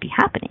actually might be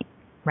happening,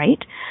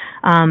 right?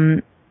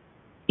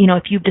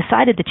 If you've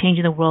decided that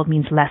changing the world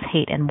means less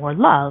hate and more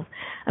love,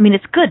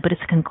 it's good, but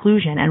it's a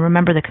conclusion. And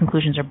remember, the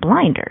conclusions are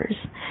blinders.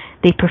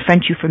 They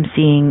prevent you from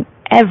seeing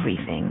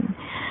everything.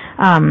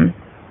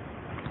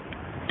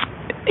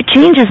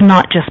 Change is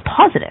not just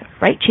positive,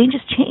 right? Change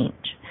is change.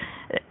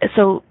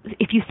 So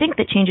if you think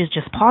that change is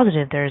just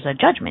positive, there's a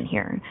judgment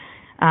here,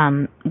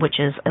 which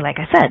is, like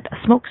I said, a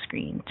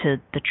smokescreen to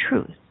the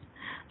truth.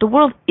 The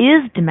world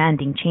is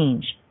demanding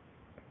change.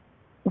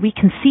 We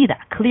can see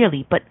that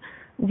clearly, but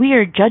we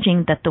are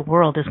judging that the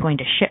world is going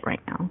to shit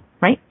right now,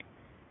 right?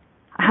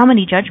 How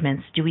many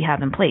judgments do we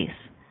have in place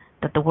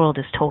that the world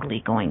is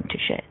totally going to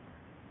shit?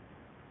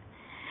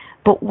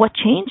 But what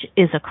change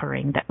is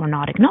occurring that we're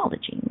not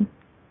acknowledging?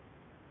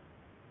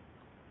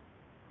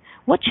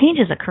 What change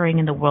is occurring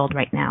in the world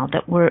right now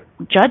that we're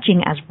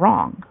judging as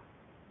wrong?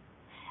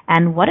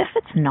 And what if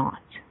it's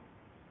not?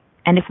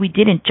 And if we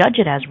didn't judge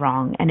it as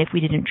wrong, and if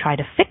we didn't try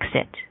to fix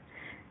it,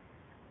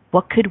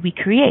 what could we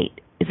create?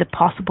 Is it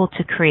possible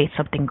to create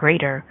something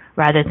greater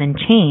rather than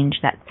change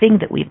that thing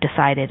that we've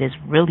decided is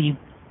really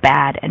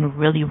bad and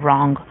really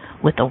wrong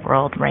with the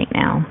world right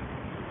now?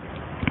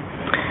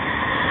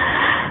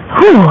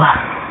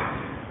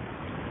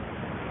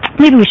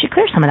 Maybe we should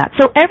clear some of that.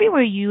 So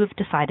everywhere you have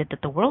decided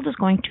that the world is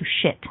going to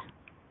shit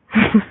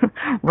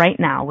right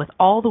now, with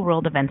all the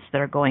world events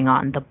that are going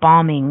on, the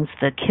bombings,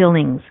 the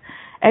killings,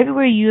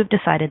 everywhere you have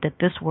decided that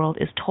this world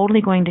is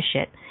totally going to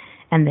shit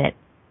and that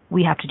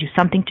we have to do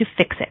something to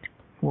fix it,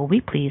 will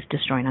we please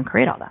destroy and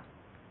uncreate all that?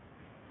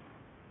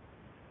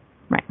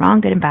 Right,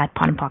 wrong, good and bad,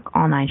 pot and pock,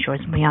 all nine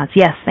shorts and beyonds.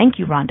 Yes, thank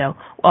you, Rondo.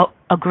 Well,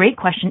 a great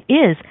question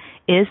is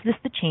this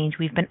the change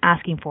we've been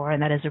asking for?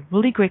 And that is a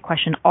really great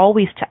question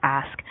always to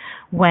ask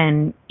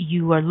when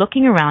you are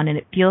looking around and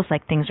it feels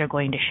like things are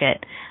going to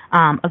shit.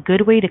 A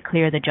good way to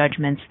clear the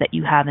judgments that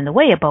you have in the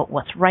way about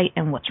what's right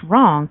and what's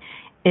wrong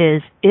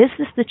is this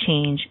the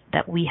change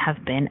that we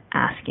have been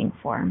asking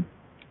for?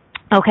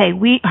 Okay,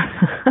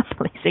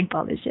 policing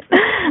politician.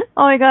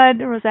 Oh my God,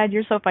 Roseanne,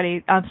 you're so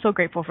funny. I'm so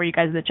grateful for you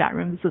guys in the chat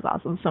room. This is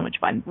awesome, so much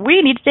fun.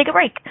 We need to take a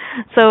break.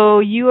 So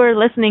you are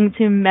listening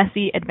to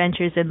Messy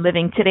Adventures in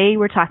Living. Today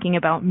we're talking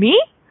about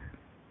me,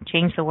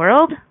 change the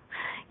world.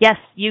 Yes,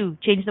 you,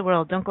 change the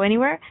world. Don't go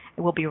anywhere.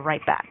 We'll be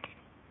right back.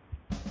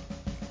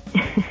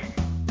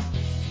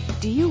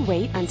 Do you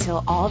wait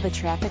until all the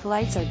traffic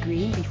lights are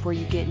green before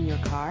you get in your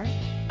car?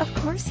 Of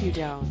course you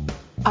don't.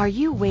 Are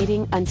you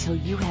waiting until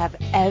you have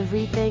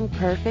everything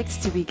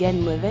perfect to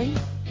begin living?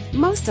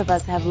 Most of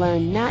us have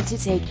learned not to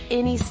take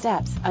any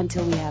steps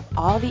until we have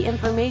all the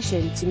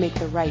information to make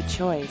the right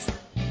choice.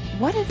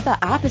 What if the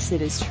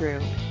opposite is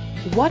true?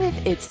 What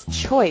if it's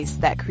choice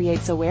that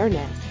creates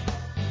awareness?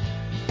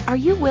 Are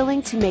you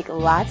willing to make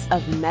lots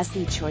of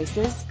messy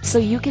choices so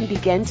you can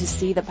begin to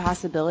see the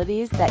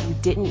possibilities that you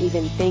didn't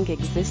even think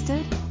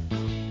existed?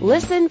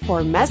 Listen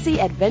for Messy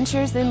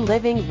Adventures in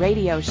Living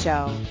radio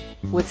show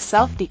with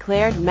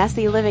self-declared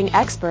messy living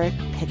expert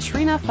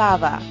Patrina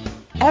Fava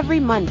every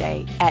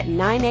Monday at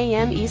 9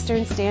 a.m.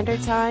 Eastern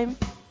Standard Time,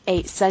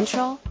 8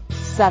 Central,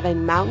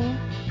 7 Mountain,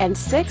 and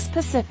 6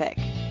 Pacific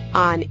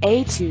on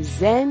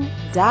A2Zen.fm.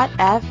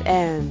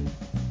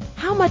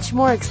 How much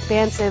more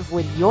expansive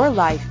would your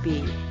life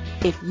be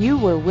if you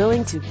were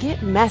willing to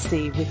get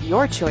messy with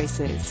your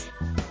choices?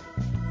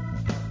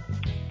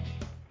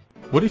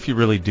 What if you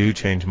really do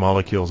change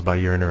molecules by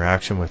your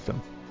interaction with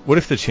them? What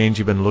if the change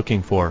you've been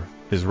looking for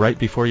is right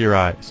before your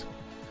eyes?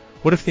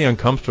 What if the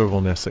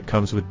uncomfortableness that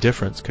comes with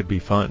difference could be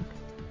fun?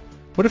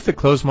 What if the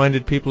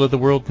closed-minded people of the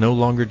world no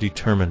longer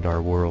determined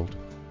our world?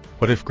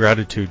 What if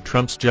gratitude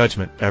trumps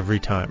judgment every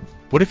time?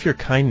 What if your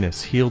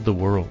kindness healed the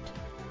world?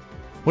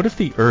 What if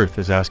the earth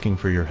is asking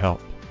for your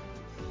help?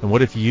 And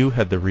what if you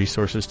had the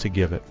resources to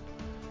give it?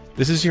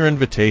 This is your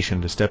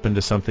invitation to step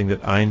into something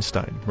that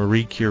Einstein,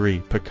 Marie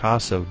Curie,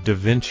 Picasso, Da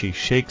Vinci,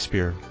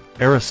 Shakespeare,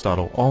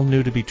 Aristotle all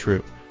knew to be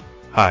true.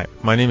 Hi,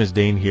 my name is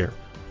Dane here.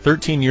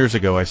 13 years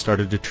ago, I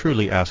started to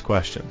truly ask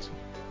questions.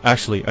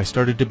 Actually, I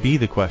started to be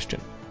the question,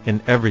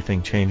 and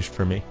everything changed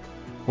for me.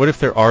 What if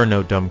there are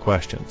no dumb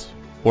questions,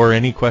 or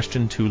any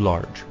question too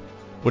large?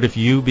 What if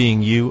you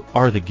being you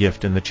are the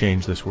gift and the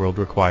change this world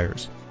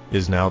requires?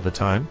 Is now the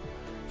time?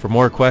 For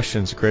more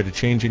questions to create a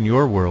change in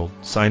your world,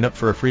 sign up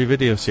for a free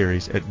video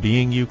series at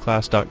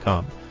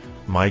beingyouclass.com.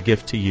 My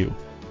gift to you,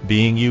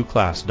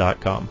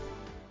 beingyouclass.com.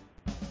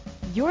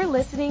 You're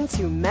listening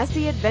to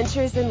Messy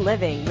Adventures in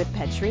Living with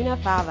Petrina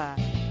Fava.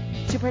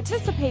 To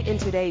participate in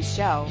today's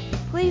show,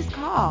 please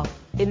call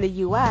in the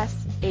U.S.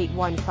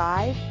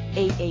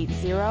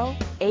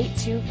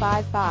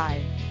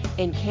 815-880-8255.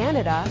 In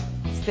Canada,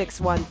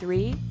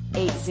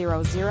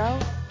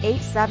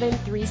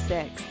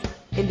 613-800-8736.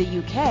 In the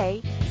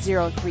UK,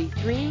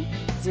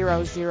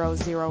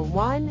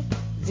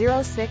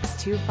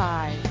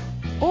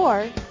 033-0001-0625.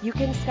 Or you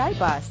can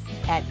Skype us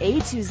at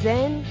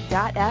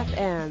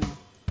a2zen.fm.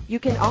 You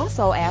can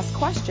also ask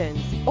questions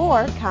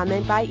or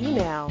comment by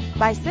email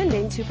by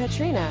sending to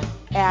Petrina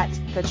at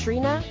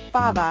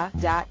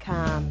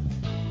petrinafava.com.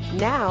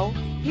 Now,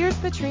 here's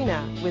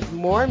Petrina with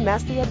more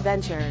Messy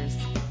Adventures.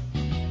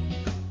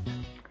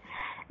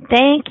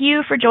 Thank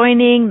you for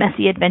joining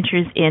Messy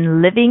Adventures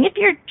in Living. If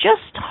you're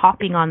just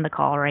hopping on the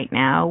call right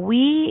now,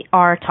 we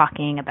are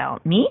talking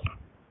about me,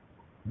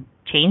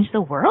 change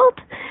the world.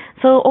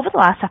 So over the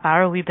last half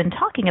hour, we've been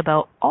talking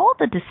about all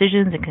the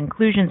decisions and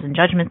conclusions and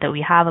judgment that we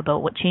have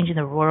about what changing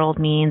the world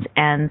means,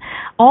 and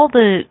all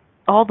the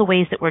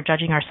ways that we're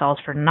judging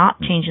ourselves for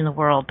not changing the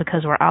world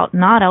because we're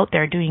not out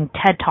there doing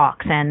TED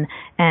Talks and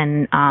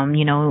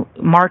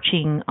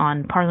marching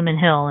on Parliament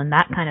Hill and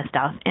that kind of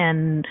stuff.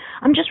 And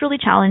I'm just really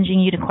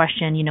challenging you to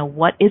question,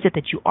 what is it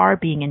that you are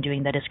being and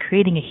doing that is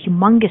creating a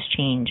humongous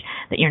change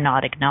that you're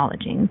not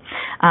acknowledging.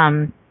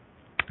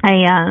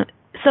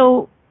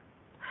 So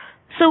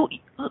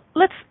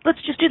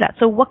let's just do that.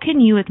 So what can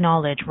you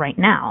acknowledge right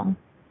now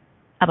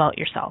about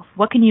yourself?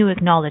 What can you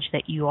acknowledge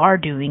that you are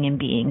doing and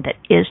being that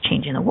is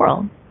changing the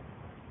world?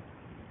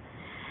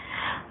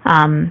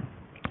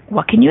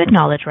 What can you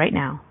acknowledge right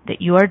now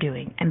that you are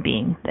doing and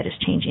being that is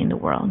changing the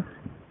world?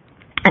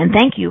 And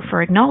thank you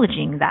for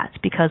acknowledging that,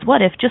 because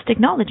what if just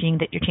acknowledging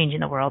that you're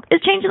changing the world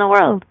is changing the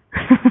world?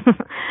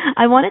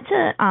 I wanted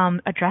to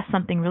address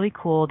something really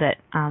cool that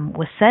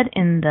was said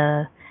in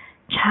the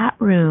chat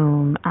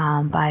room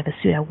by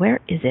Vasuda. Where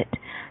is it?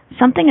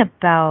 Something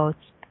about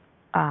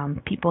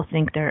people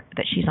think that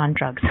she's on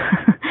drugs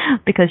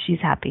because she's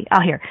happy.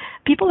 Here.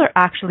 People are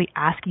actually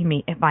asking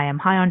me if I am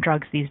high on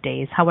drugs these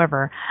days.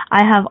 However,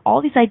 I have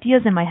all these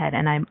ideas in my head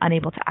and I'm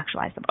unable to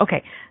actualize them.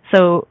 Okay,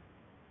 so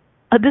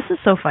this is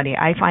so funny.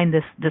 I find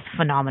this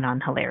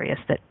phenomenon hilarious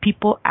that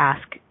people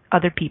ask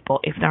other people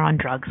if they're on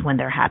drugs when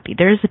they're happy.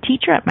 There's a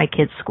teacher at my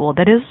kids' school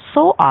that is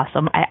so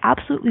awesome. I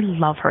absolutely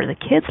love her. The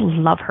kids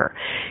love her.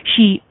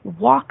 She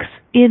walks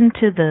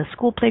into the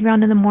school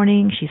playground in the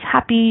morning. She's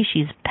happy.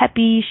 She's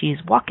peppy. She's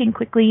walking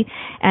quickly.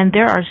 And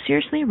there are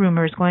seriously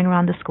rumors going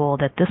around the school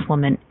that this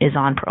woman is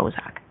on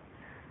Prozac.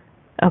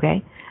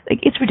 Okay?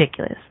 It's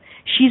ridiculous.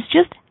 She's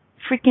just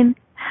freaking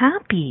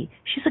happy.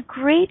 She's a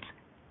great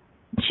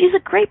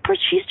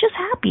person. She's just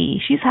happy.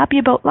 She's happy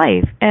about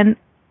life. And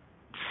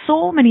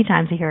so many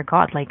times I hear,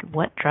 God,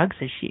 what drugs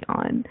is she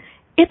on?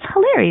 It's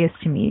hilarious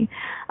to me.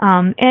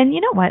 And you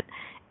know what?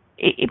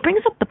 It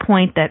brings up the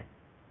point that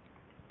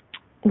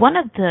one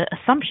of the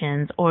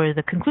assumptions or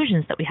the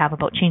conclusions that we have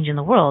about changing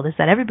the world is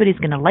that everybody's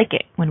going to like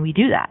it when we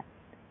do that,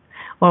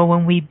 or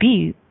when we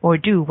be or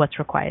do what's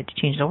required to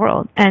change the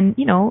world. And,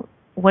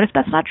 what if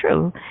that's not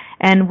true?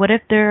 And what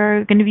if there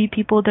are going to be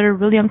people that are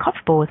really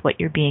uncomfortable with what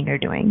you're being or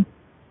doing?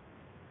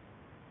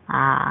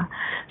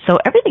 So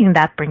everything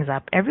that brings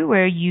up,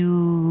 everywhere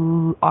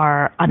you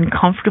are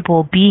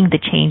uncomfortable being the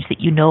change that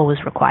you know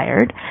is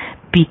required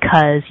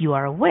because you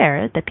are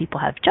aware that people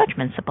have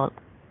judgments about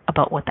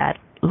what that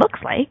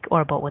looks like, or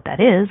about what that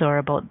is, or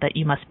about that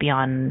you must be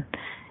on,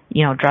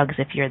 drugs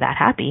if you're that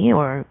happy,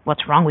 or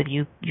what's wrong with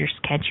you?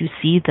 Can't you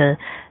see the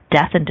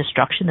death and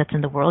destruction that's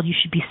in the world? You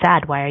should be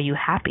sad. Why are you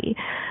happy?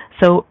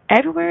 So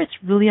everywhere it's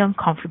really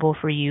uncomfortable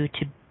for you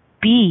to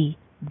be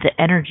the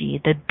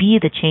energy, be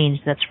the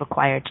change that's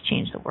required to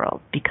change the world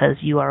because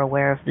you are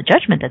aware of the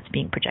judgment that's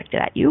being projected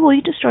at you, well,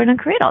 you destroy and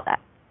uncreate all that.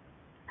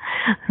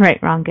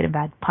 Right, wrong, good and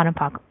bad, pun and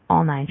pock,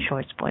 all nine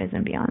shorts, boys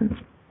and beyonds.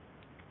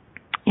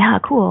 Yeah,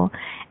 cool.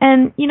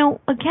 And,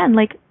 again,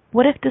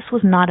 what if this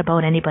was not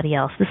about anybody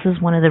else? This is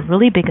one of the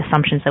really big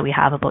assumptions that we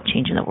have about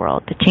changing the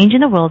world. The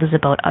changing the world is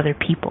about other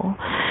people.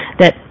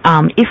 That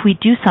if we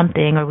do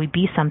something or we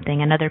be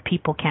something and other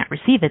people can't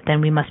receive it,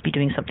 then we must be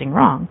doing something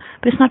wrong.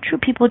 But it's not true.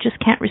 People just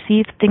can't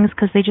receive things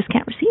because they just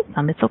can't receive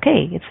them. It's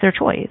okay. It's their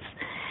choice.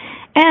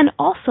 And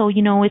also,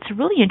 it's a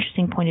really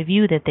interesting point of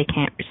view that they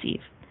can't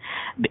receive.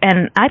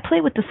 And I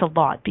play with this a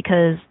lot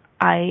because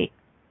I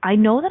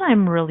know that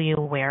I'm really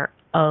aware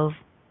of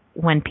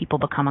when people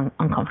become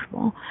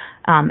uncomfortable.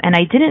 And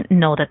I didn't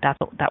know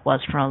that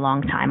was for a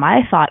long time.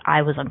 I thought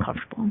I was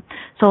uncomfortable.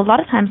 So a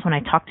lot of times when I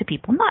talk to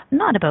people,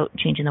 not about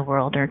changing the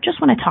world, or just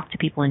when I talk to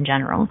people in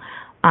general,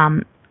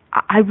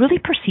 I really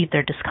perceive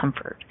their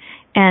discomfort.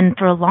 And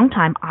for a long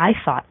time, I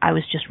thought I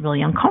was just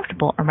really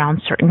uncomfortable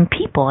around certain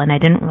people, and I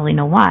didn't really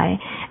know why.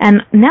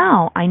 And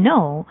now I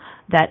know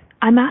that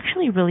I'm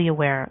actually really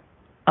aware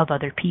of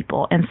other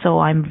people, and so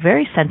I'm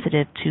very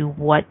sensitive to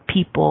what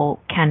people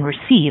can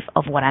receive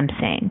of what I'm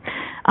saying.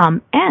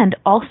 And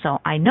also,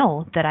 I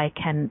know that I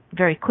can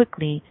very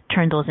quickly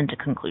turn those into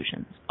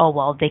conclusions. Oh,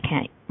 well, they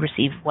can't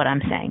receive what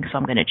I'm saying, so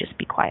I'm going to just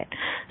be quiet.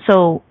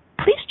 So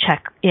please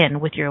check in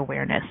with your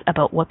awareness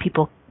about what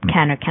people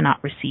can or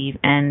cannot receive.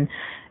 And,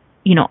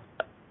 you know,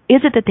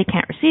 is it that they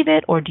can't receive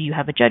it, or do you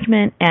have a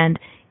judgment? And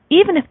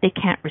even if they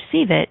can't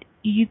receive it,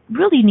 you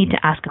really need to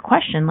ask a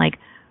question like,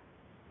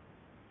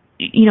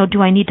 you know,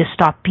 do I need to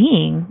stop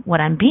being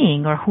what I'm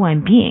being or who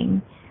I'm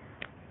being?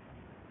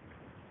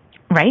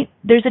 Right?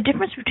 There's a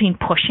difference between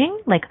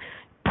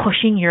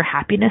pushing your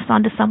happiness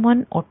onto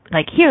someone, or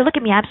like, here, look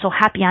at me, I'm so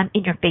happy, I'm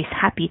in your face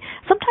happy.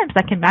 Sometimes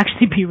that can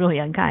actually be really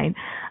unkind.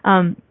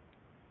 And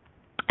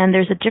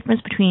there's a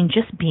difference between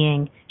just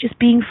being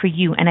for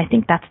you. And I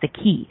think that's the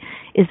key,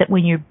 is that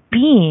when you're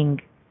being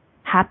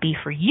happy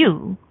for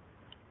you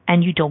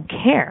and you don't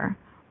care,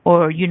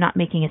 or you're not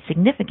making it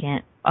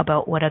significant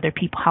about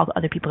how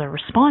other people are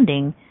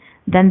responding,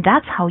 then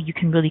that's how you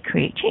can really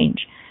create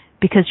change.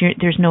 Because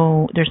there's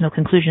no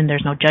conclusion,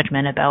 there's no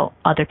judgment about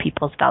other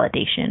people's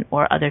validation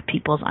or other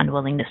people's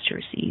unwillingness to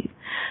receive.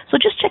 So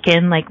just check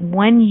in, like,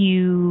 when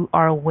you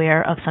are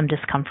aware of some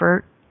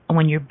discomfort,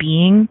 when you're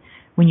being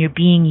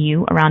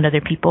you around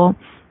other people,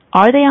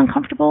 are they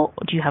uncomfortable?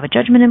 Do you have a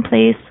judgment in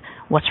place?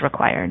 What's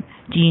required?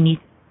 Do you need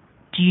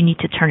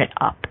to turn it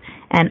up?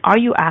 And are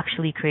you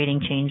actually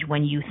creating change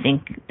when you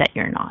think that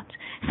you're not?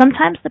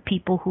 Sometimes the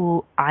people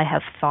who I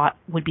have thought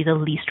would be the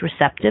least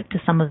receptive to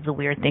some of the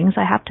weird things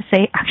I have to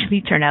say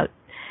actually turn out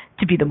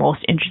to be the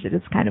most interested.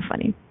 It's kind of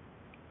funny.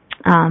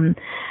 Thank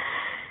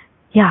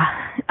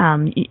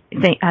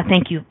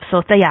you.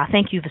 So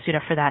thank you,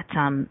 Vasudha, for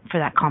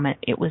that comment.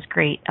 It was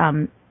great.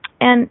 And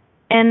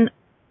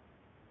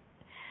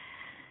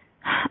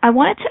I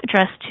wanted to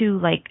address too,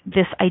 like,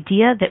 this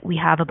idea that we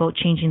have about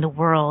changing the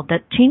world,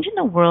 that changing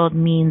the world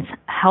means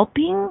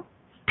helping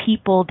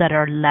people that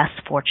are less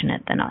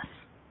fortunate than us.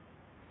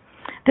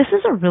 This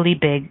is a really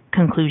big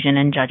conclusion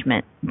and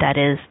judgment that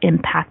is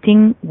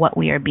impacting what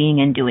we are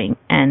being and doing.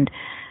 And,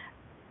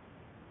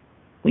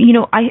 you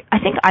know, I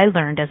think I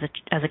learned as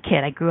a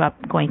kid, I grew up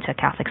going to a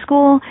Catholic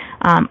school.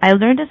 I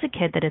learned as a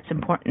kid that it's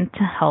important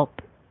to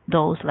help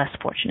those less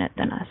fortunate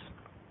than us.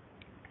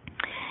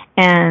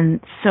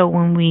 And so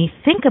when we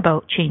think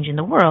about changing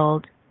the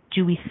world,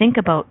 do we think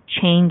about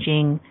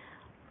changing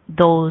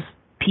those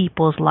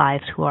people's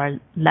lives who are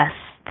less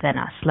than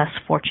us, less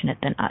fortunate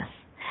than us?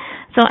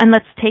 So, and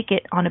let's take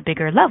it on a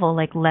bigger level,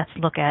 like, let's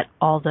look at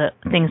all the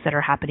things that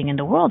are happening in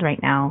the world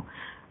right now.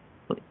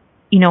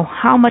 You know,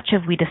 how much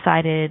have we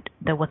decided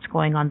that what's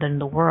going on in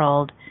the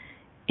world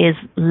is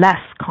less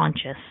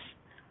conscious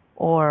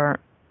or,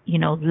 you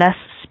know, less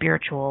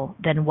spiritual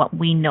than what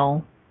we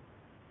know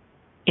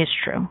is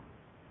true?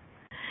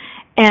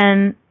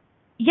 And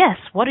yes,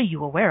 what are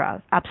you aware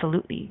of?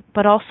 Absolutely.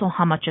 But also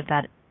how much of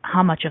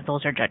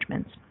those are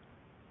judgments?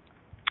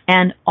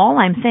 And all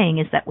I'm saying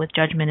is that with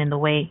judgment in the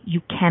way,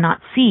 you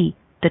cannot see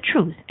the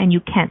truth and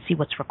you can't see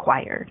what's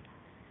required.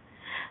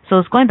 So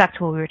it's going back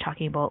to what we were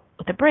talking about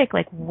with the break,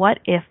 like, what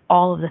if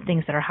all of the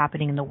things that are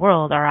happening in the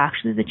world are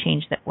actually the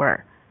change that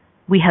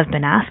we have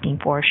been asking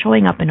for,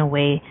 showing up in a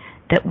way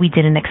that we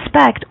didn't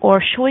expect,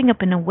 or showing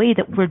up in a way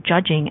that we're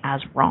judging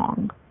as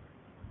wrong?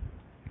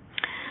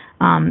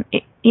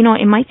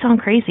 It might sound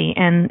crazy,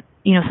 and,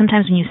 you know,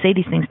 sometimes when you say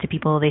these things to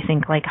people, they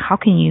think, like, how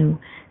can you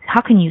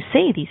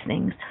say these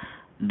things?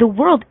 The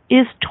world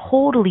is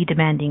totally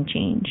demanding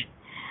change.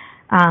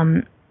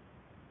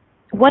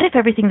 What if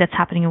everything that's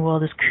happening in the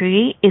world is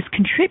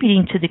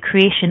contributing to the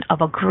creation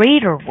of a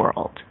greater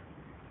world?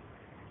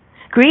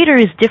 Greater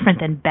is different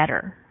than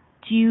better.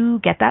 Do you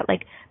get that?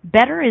 Like,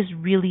 better is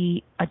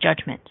really a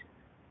judgment.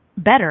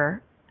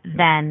 Better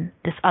than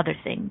this other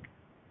thing.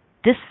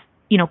 This,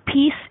 you know,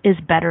 peace is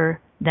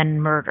better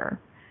than murder.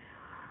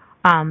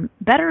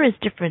 Better is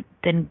different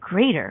than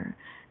greater.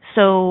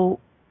 So,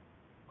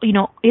 you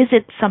know,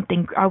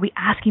 are we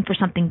asking for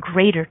something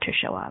greater to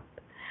show up?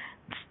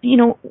 You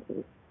know,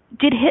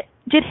 did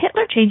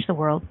Hitler change the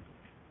world?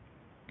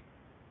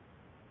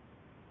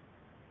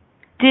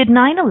 Did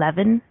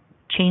 9/11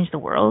 change the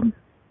world?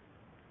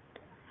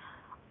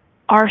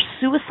 Are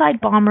suicide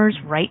bombers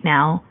right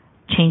now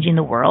changing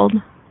the world?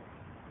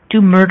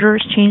 Do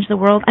murderers change the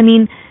world? I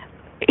mean,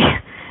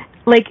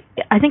 like,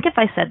 I think if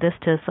I said this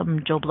to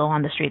some Joe Blow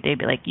on the street, they'd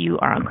be like, you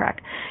are on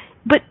crack.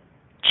 But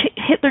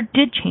Hitler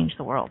did change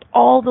the world.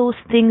 All those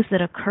things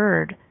that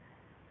occurred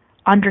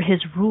under his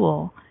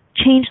rule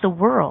changed the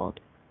world.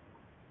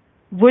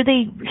 Were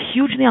they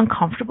hugely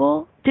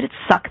uncomfortable? Did it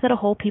suck that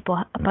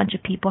a bunch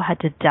of people had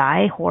to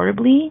die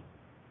horribly?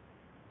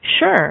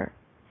 Sure.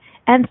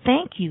 And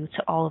thank you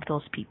to all of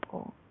those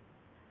people.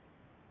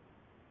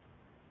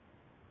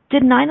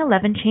 Did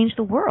 9/11 change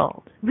the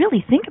world?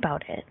 Really, think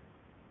about it.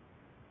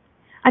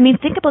 I mean,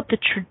 think about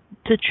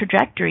the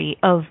trajectory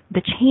of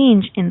the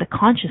change in the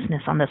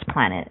consciousness on this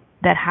planet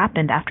that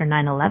happened after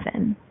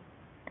 9/11.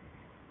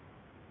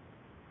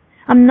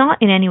 I'm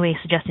not in any way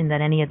suggesting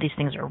that any of these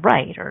things are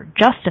right or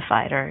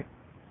justified or,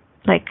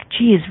 like,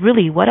 geez,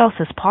 really, what else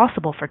is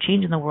possible for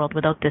changing the world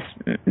without this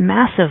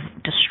massive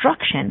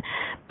destruction?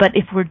 But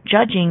if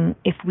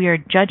we are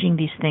judging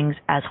these things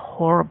as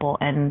horrible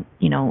and,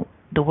 you know,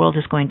 the world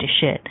is going to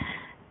shit,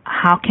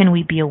 how can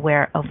we be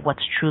aware of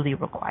what's truly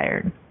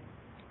required?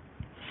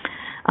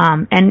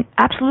 And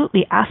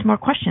absolutely ask more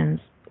questions.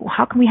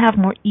 How can we have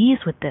more ease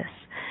with this?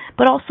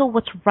 But also,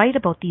 what's right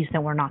about these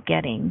that we're not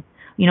getting?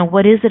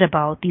 What is it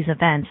about these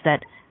events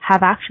that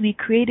have actually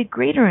created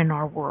greater in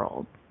our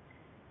world?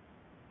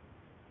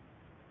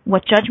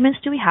 What judgments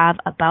do we have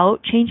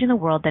about changing the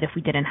world that if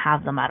we didn't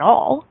have them at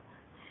all,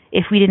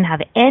 if we didn't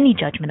have any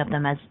judgment of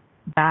them as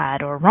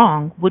bad or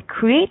wrong, would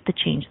create the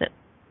change that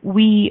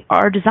we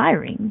are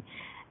desiring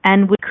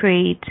and would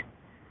create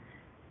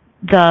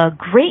the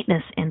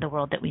greatness in the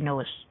world that we know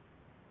is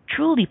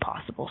truly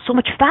possible, so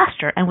much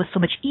faster and with so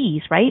much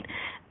ease, right?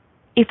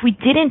 If we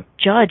didn't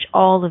judge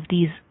all of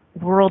these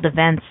world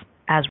events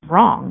as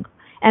wrong,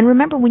 and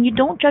remember, when you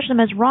don't judge them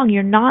as wrong,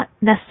 you're not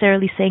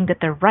necessarily saying that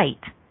they're right.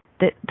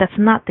 That's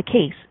not the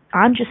case.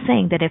 I'm just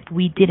saying that if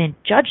we didn't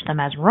judge them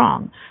as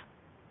wrong,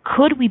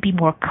 could we be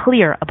more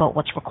clear about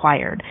what's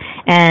required?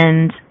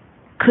 And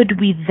could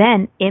we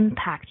then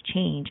impact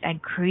change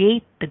and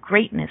create the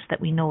greatness that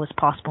we know is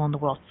possible in the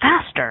world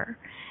faster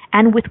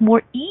and with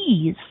more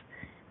ease,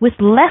 with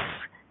less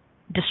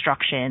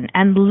destruction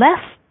and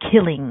less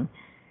killing?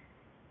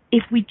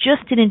 If we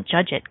just didn't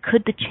judge it,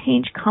 could the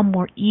change come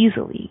more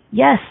easily?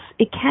 Yes,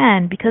 it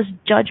can, because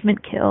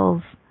judgment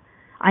kills.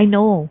 I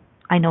know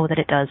that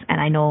it does, and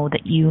I know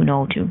that you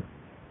know too.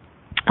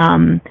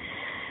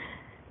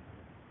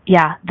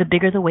 The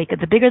bigger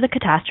the bigger the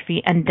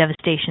catastrophe and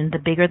devastation, the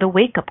bigger the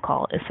wake-up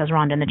call, says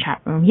Rhonda in the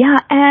chat room. Yeah,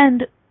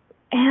 and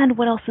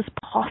what else is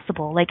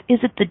possible? Like, is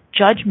it the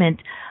judgment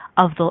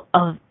of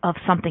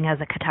something as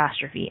a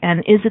catastrophe, and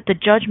is it the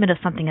judgment of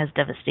something as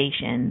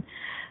devastation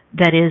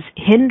that is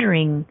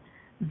hindering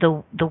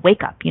the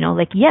wake up?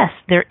 Yes,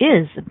 there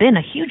is been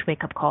a huge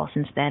wake up call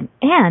since then,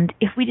 and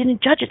if we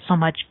didn't judge it so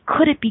much,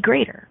 could it be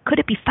greater? Could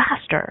it be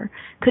faster?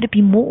 Could it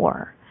be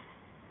more?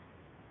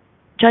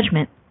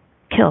 Judgment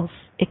kills.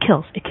 It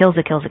kills,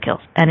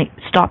 and it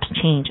stops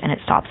change, and it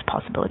stops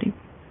possibility.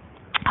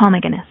 Oh my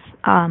goodness.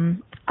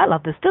 I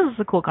love this. This is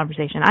a cool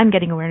conversation. I'm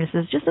getting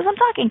awarenesses just as I'm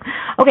talking.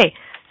 Okay,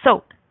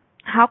 so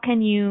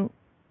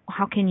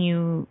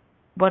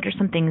what are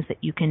some things that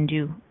you can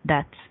do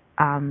that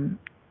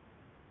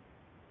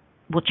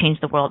will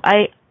change the world?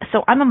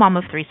 I'm a mom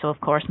of 3, so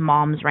of course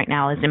moms right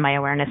now is in my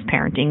awareness,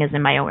 parenting is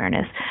in my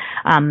awareness.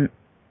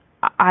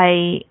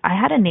 I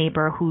had a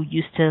neighbor who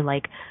used to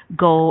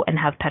go and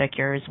have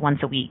pedicures once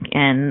a week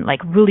and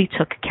really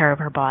took care of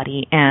her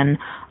body and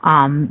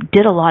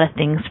did a lot of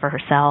things for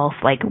herself,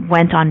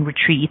 went on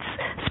retreats,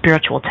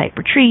 spiritual type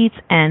retreats,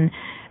 and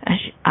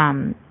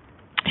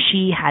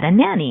she had a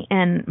nanny.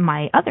 And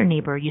my other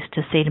neighbor used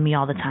to say to me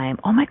all the time,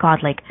 oh my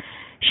God,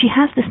 she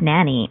has this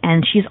nanny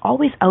and she's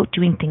always out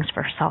doing things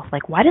for herself.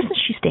 Why doesn't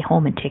she stay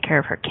home and take care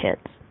of her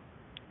kids?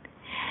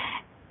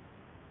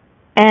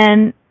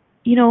 And,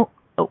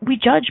 we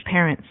judge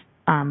parents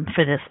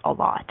for this a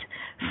lot.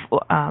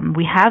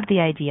 We have the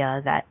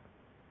idea that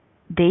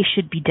they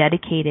should be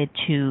dedicated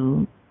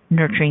to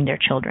nurturing their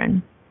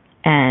children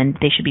and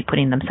they should be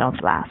putting themselves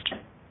last.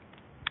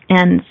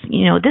 And,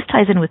 this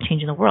ties in with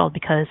changing the world,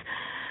 because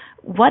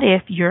what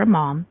if you're a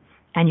mom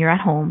and you're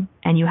at home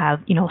and you have,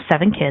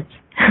 7 kids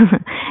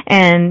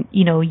and,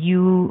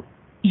 you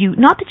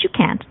not that you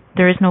can't,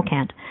 there is no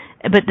can't,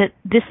 but that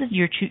this is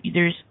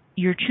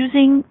you're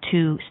choosing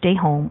to stay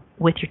home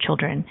with your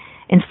children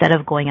instead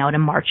of going out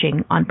and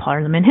marching on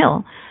Parliament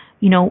Hill.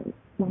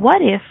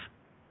 What if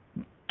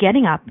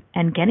getting up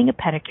and getting a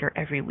pedicure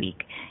every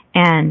week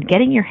and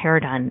getting your hair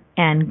done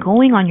and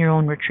going on your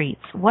own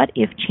retreats, what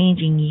if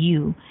changing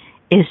you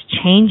is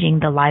changing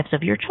the lives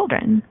of your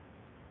children?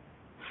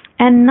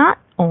 And not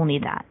only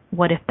that,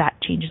 what if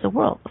that changes the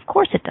world? Of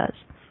course it does.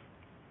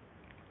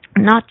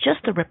 Not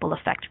just the ripple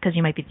effect, because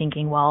you might be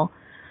thinking, well,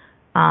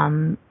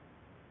 then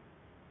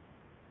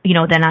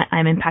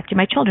I'm impacting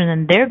my children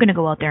and they're going to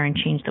go out there and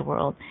change the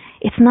world.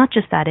 It's not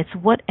just that. It's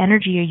what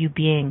energy are you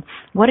being?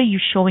 What are you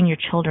showing your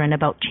children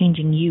about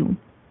changing you?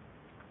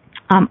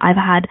 I've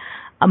had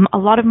a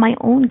lot of my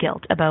own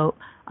guilt about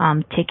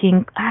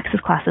taking access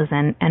classes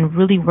and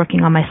really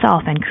working on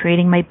myself and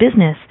creating my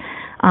business.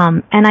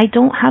 And I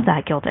don't have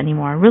that guilt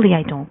anymore. Really,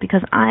 I don't,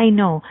 because I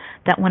know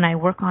that when I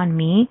work on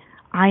me,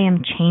 I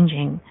am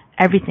changing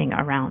everything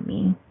around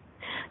me.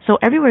 So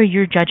everywhere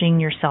you're judging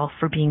yourself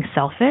for being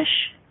selfish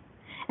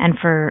and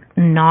for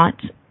not,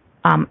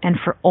 and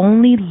for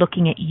only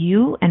looking at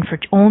you and for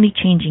only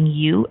changing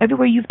you,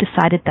 everywhere you've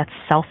decided that's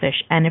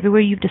selfish and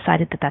everywhere you've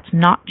decided that that's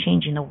not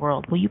changing the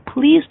world, will you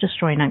please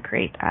destroy and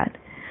uncreate that?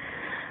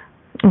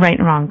 Right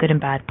and wrong, good and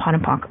bad, pot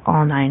and pock,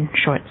 all 9,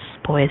 shorts,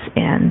 boys,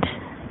 and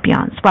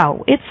beyonds.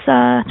 Wow, it's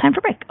time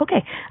for break.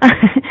 Okay.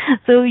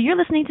 So you're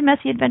listening to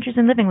Messy Adventures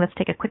in Living. Let's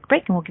take a quick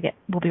break and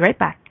we'll be right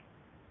back.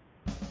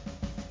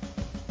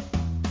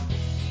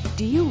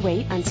 Do you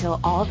wait until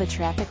all the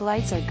traffic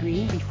lights are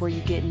green before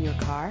you get in your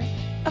car?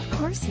 Of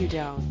course you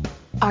don't.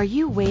 Are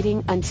you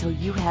waiting until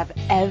you have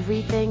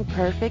everything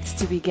perfect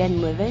to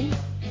begin living?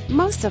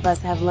 Most of us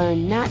have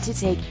learned not to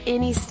take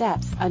any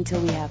steps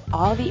until we have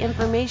all the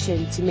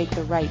information to make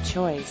the right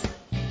choice.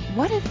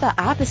 What if the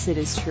opposite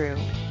is true?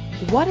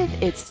 What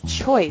if it's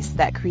choice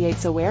that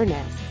creates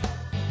awareness?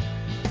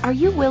 Are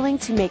you willing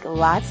to make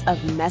lots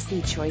of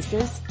messy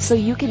choices so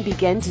you can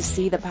begin to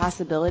see the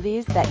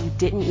possibilities that you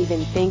didn't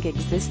even think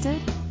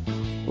existed?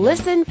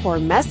 Listen for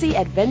Messy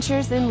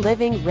Adventures in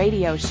Living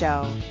radio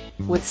show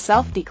with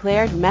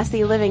self-declared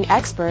messy living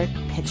expert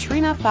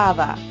Petrina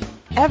Fava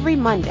every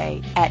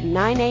Monday at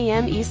 9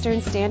 a.m.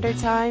 Eastern Standard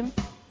Time,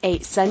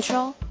 8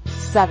 Central,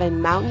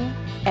 7 Mountain,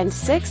 and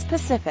 6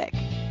 Pacific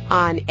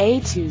on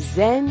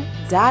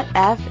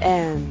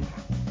A2Zen.fm.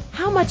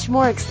 How much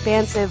more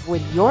expansive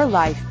would your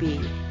life be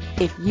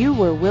if you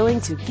were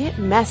willing to get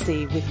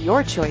messy with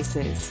your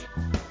choices?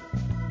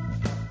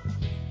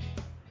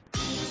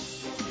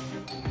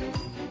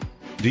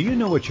 Do you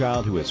know a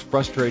child who is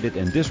frustrated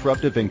and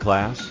disruptive in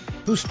class,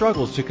 who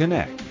struggles to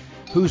connect,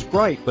 who's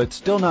bright but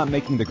still not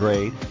making the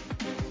grade?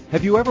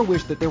 Have you ever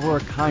wished that there were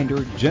a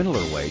kinder,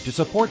 gentler way to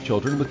support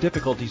children with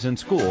difficulties in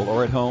school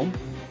or at home?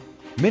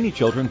 Many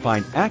children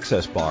find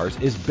Access Bars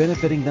is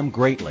benefiting them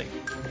greatly.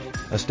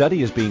 A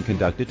study is being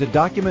conducted to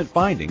document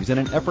findings in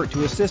an effort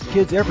to assist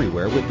kids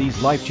everywhere with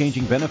these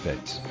life-changing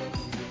benefits.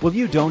 Will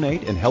you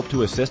donate and help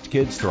to assist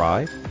kids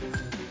thrive?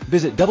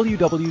 Visit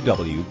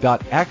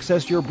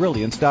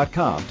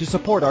www.accessyourbrilliance.com to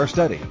support our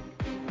study.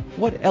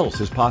 What else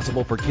is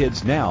possible for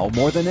kids now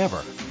more than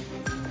ever?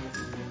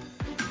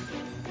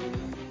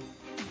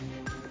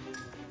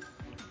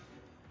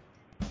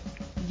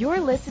 You're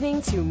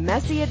listening to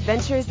Messy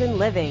Adventures in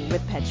Living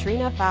with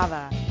Petrina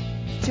Fava.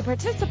 To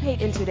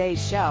participate in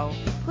today's show,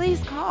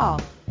 please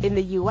call in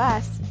the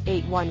U.S.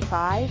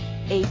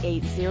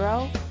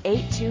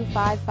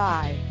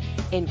 815-880-8255.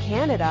 In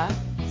Canada,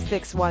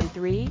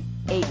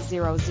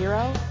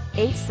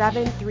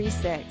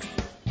 613-800-8736.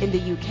 In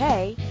the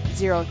UK,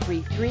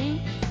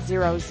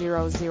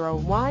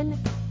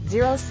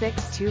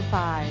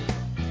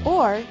 033-0001-0625.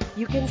 Or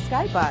you can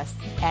Skype us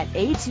at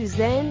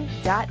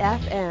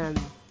A2Zen.fm.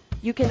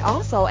 You can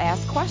also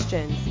ask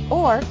questions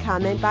or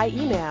comment by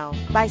email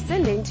by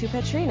sending to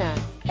Petrina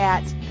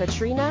at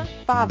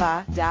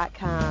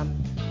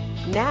petrinafava.com.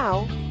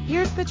 Now,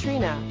 here's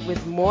Petrina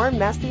with more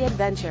Messy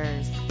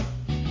Adventures.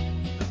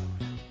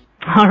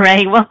 All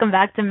right, welcome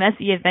back to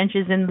Messy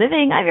Adventures in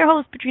Living. I'm your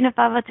host, Petrina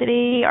Fava.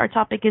 Today, our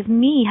topic is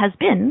me, has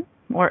been,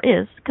 or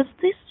is, because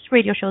these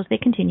radio shows, they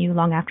continue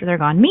long after they're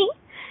gone. Me,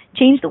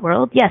 change the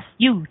world. Yes,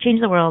 you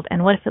change the world.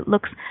 And what if it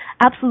looks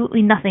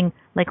absolutely nothing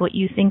like what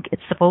you think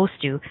it's supposed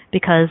to,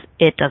 because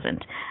it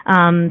doesn't.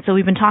 So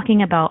we've been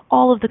talking about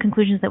all of the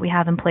conclusions that we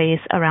have in place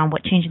around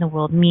what changing the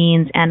world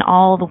means and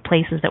all the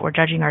places that we're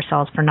judging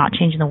ourselves for not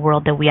changing the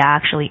world that we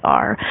actually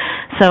are.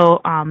 So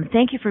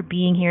thank you for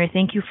being here.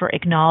 Thank you for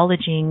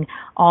acknowledging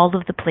all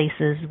of the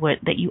places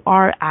that you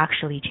are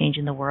actually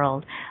changing the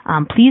world.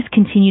 Please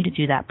continue to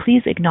do that.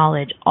 Please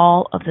acknowledge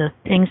all of the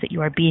things that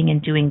you are being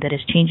and doing that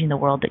is changing the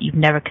world that you've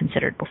never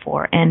considered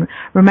before. And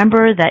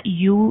remember that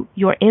your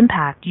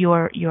impact,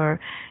 your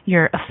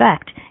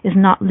effect is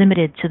not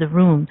limited to the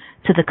room,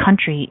 to the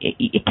country.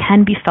 It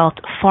can be felt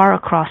far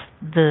across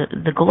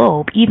the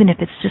globe, even if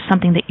it's just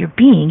something that you're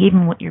being,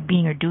 even what you're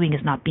being or doing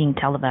is not being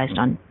televised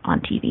on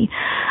TV.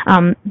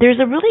 There's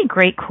a really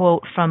great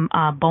quote from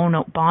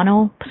Bono,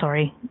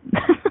 sorry,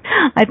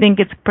 I think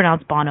it's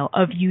pronounced Bono,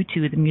 of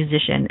U2, the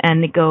musician,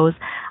 and it goes,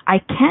 "I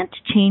can't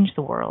change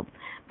the world,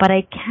 but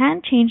I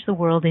can change the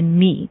world in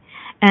me."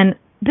 And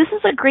this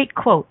is a great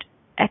quote.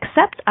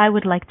 Except I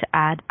would like to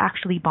add,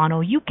 actually,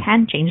 Bono, you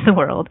can change the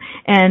world.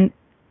 And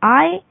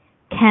I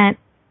can't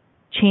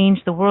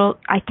change the world.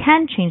 I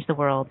can change the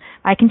world.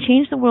 I can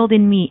change the world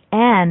in me.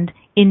 And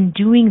in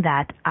doing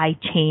that, I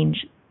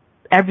change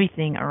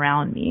everything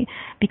around me.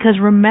 Because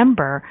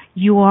remember,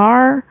 you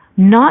are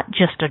not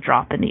just a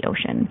drop in the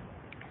ocean.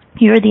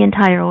 You're the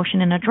entire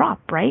ocean in a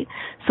drop, right?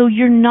 So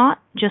you're not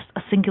just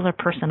a singular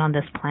person on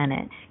this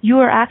planet. You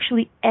are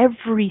actually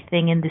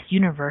everything in this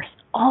universe,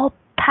 all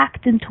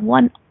packed into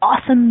one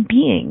awesome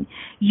being.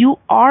 You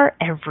are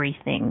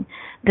everything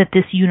that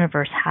this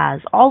universe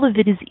has. All of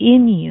it is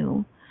in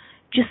you.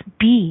 Just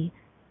be.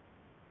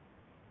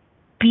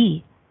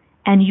 Be,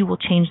 and you will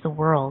change the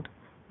world.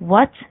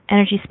 What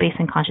energy, space,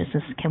 and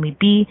consciousness can we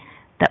be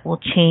that will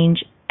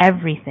change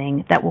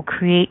everything, that will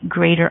create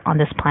greater on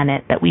this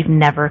planet that we've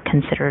never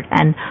considered?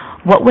 And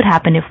what would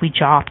happen if we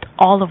dropped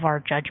all of our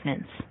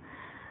judgments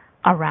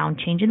around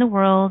changing the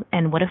world?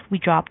 And what if we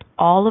dropped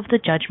all of the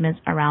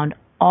judgments around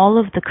all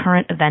of the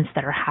current events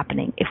that are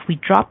happening? If we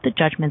drop the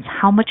judgments,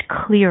 how much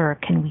clearer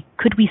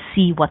could we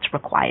see what's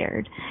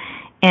required?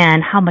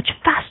 And how much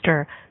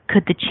faster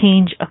could the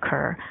change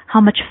occur?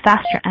 How much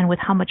faster and with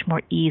how much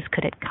more ease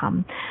could it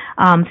come?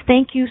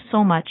 Thank you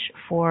so much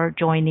for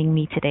joining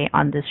me today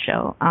on this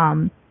show.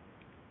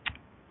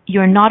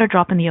 You're not a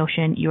drop in the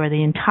ocean. You are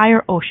the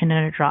entire ocean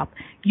in a drop.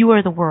 You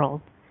are the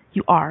world.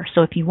 You are.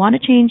 So if you want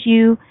to change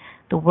you,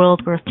 the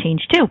world will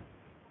change too.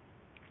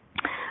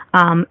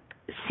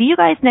 See you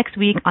guys next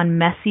week on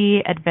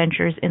Messy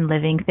Adventures in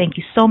Living. Thank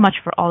you so much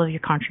for all of your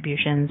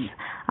contributions.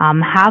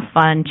 Have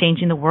fun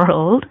changing the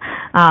world,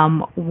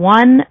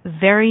 one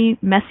very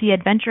messy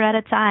adventure at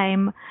a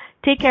time.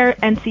 Take care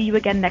and see you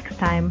again next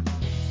time.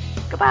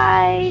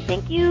 Goodbye.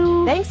 Thank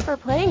you. Thanks for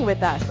playing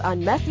with us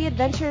on Messy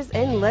Adventures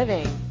in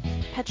Living.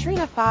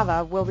 Katrina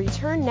Fava will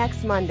return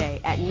next Monday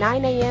at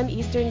 9 a.m.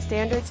 Eastern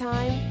Standard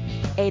Time,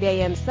 8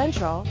 a.m.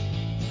 Central,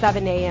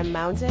 7 a.m.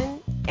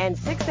 Mountain, and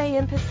 6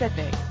 a.m.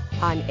 Pacific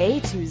on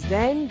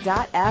A2Zen.fm.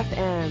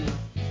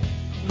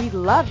 We'd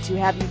love to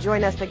have you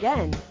join us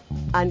again.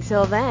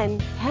 Until then,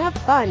 have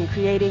fun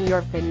creating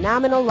your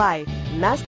phenomenal life.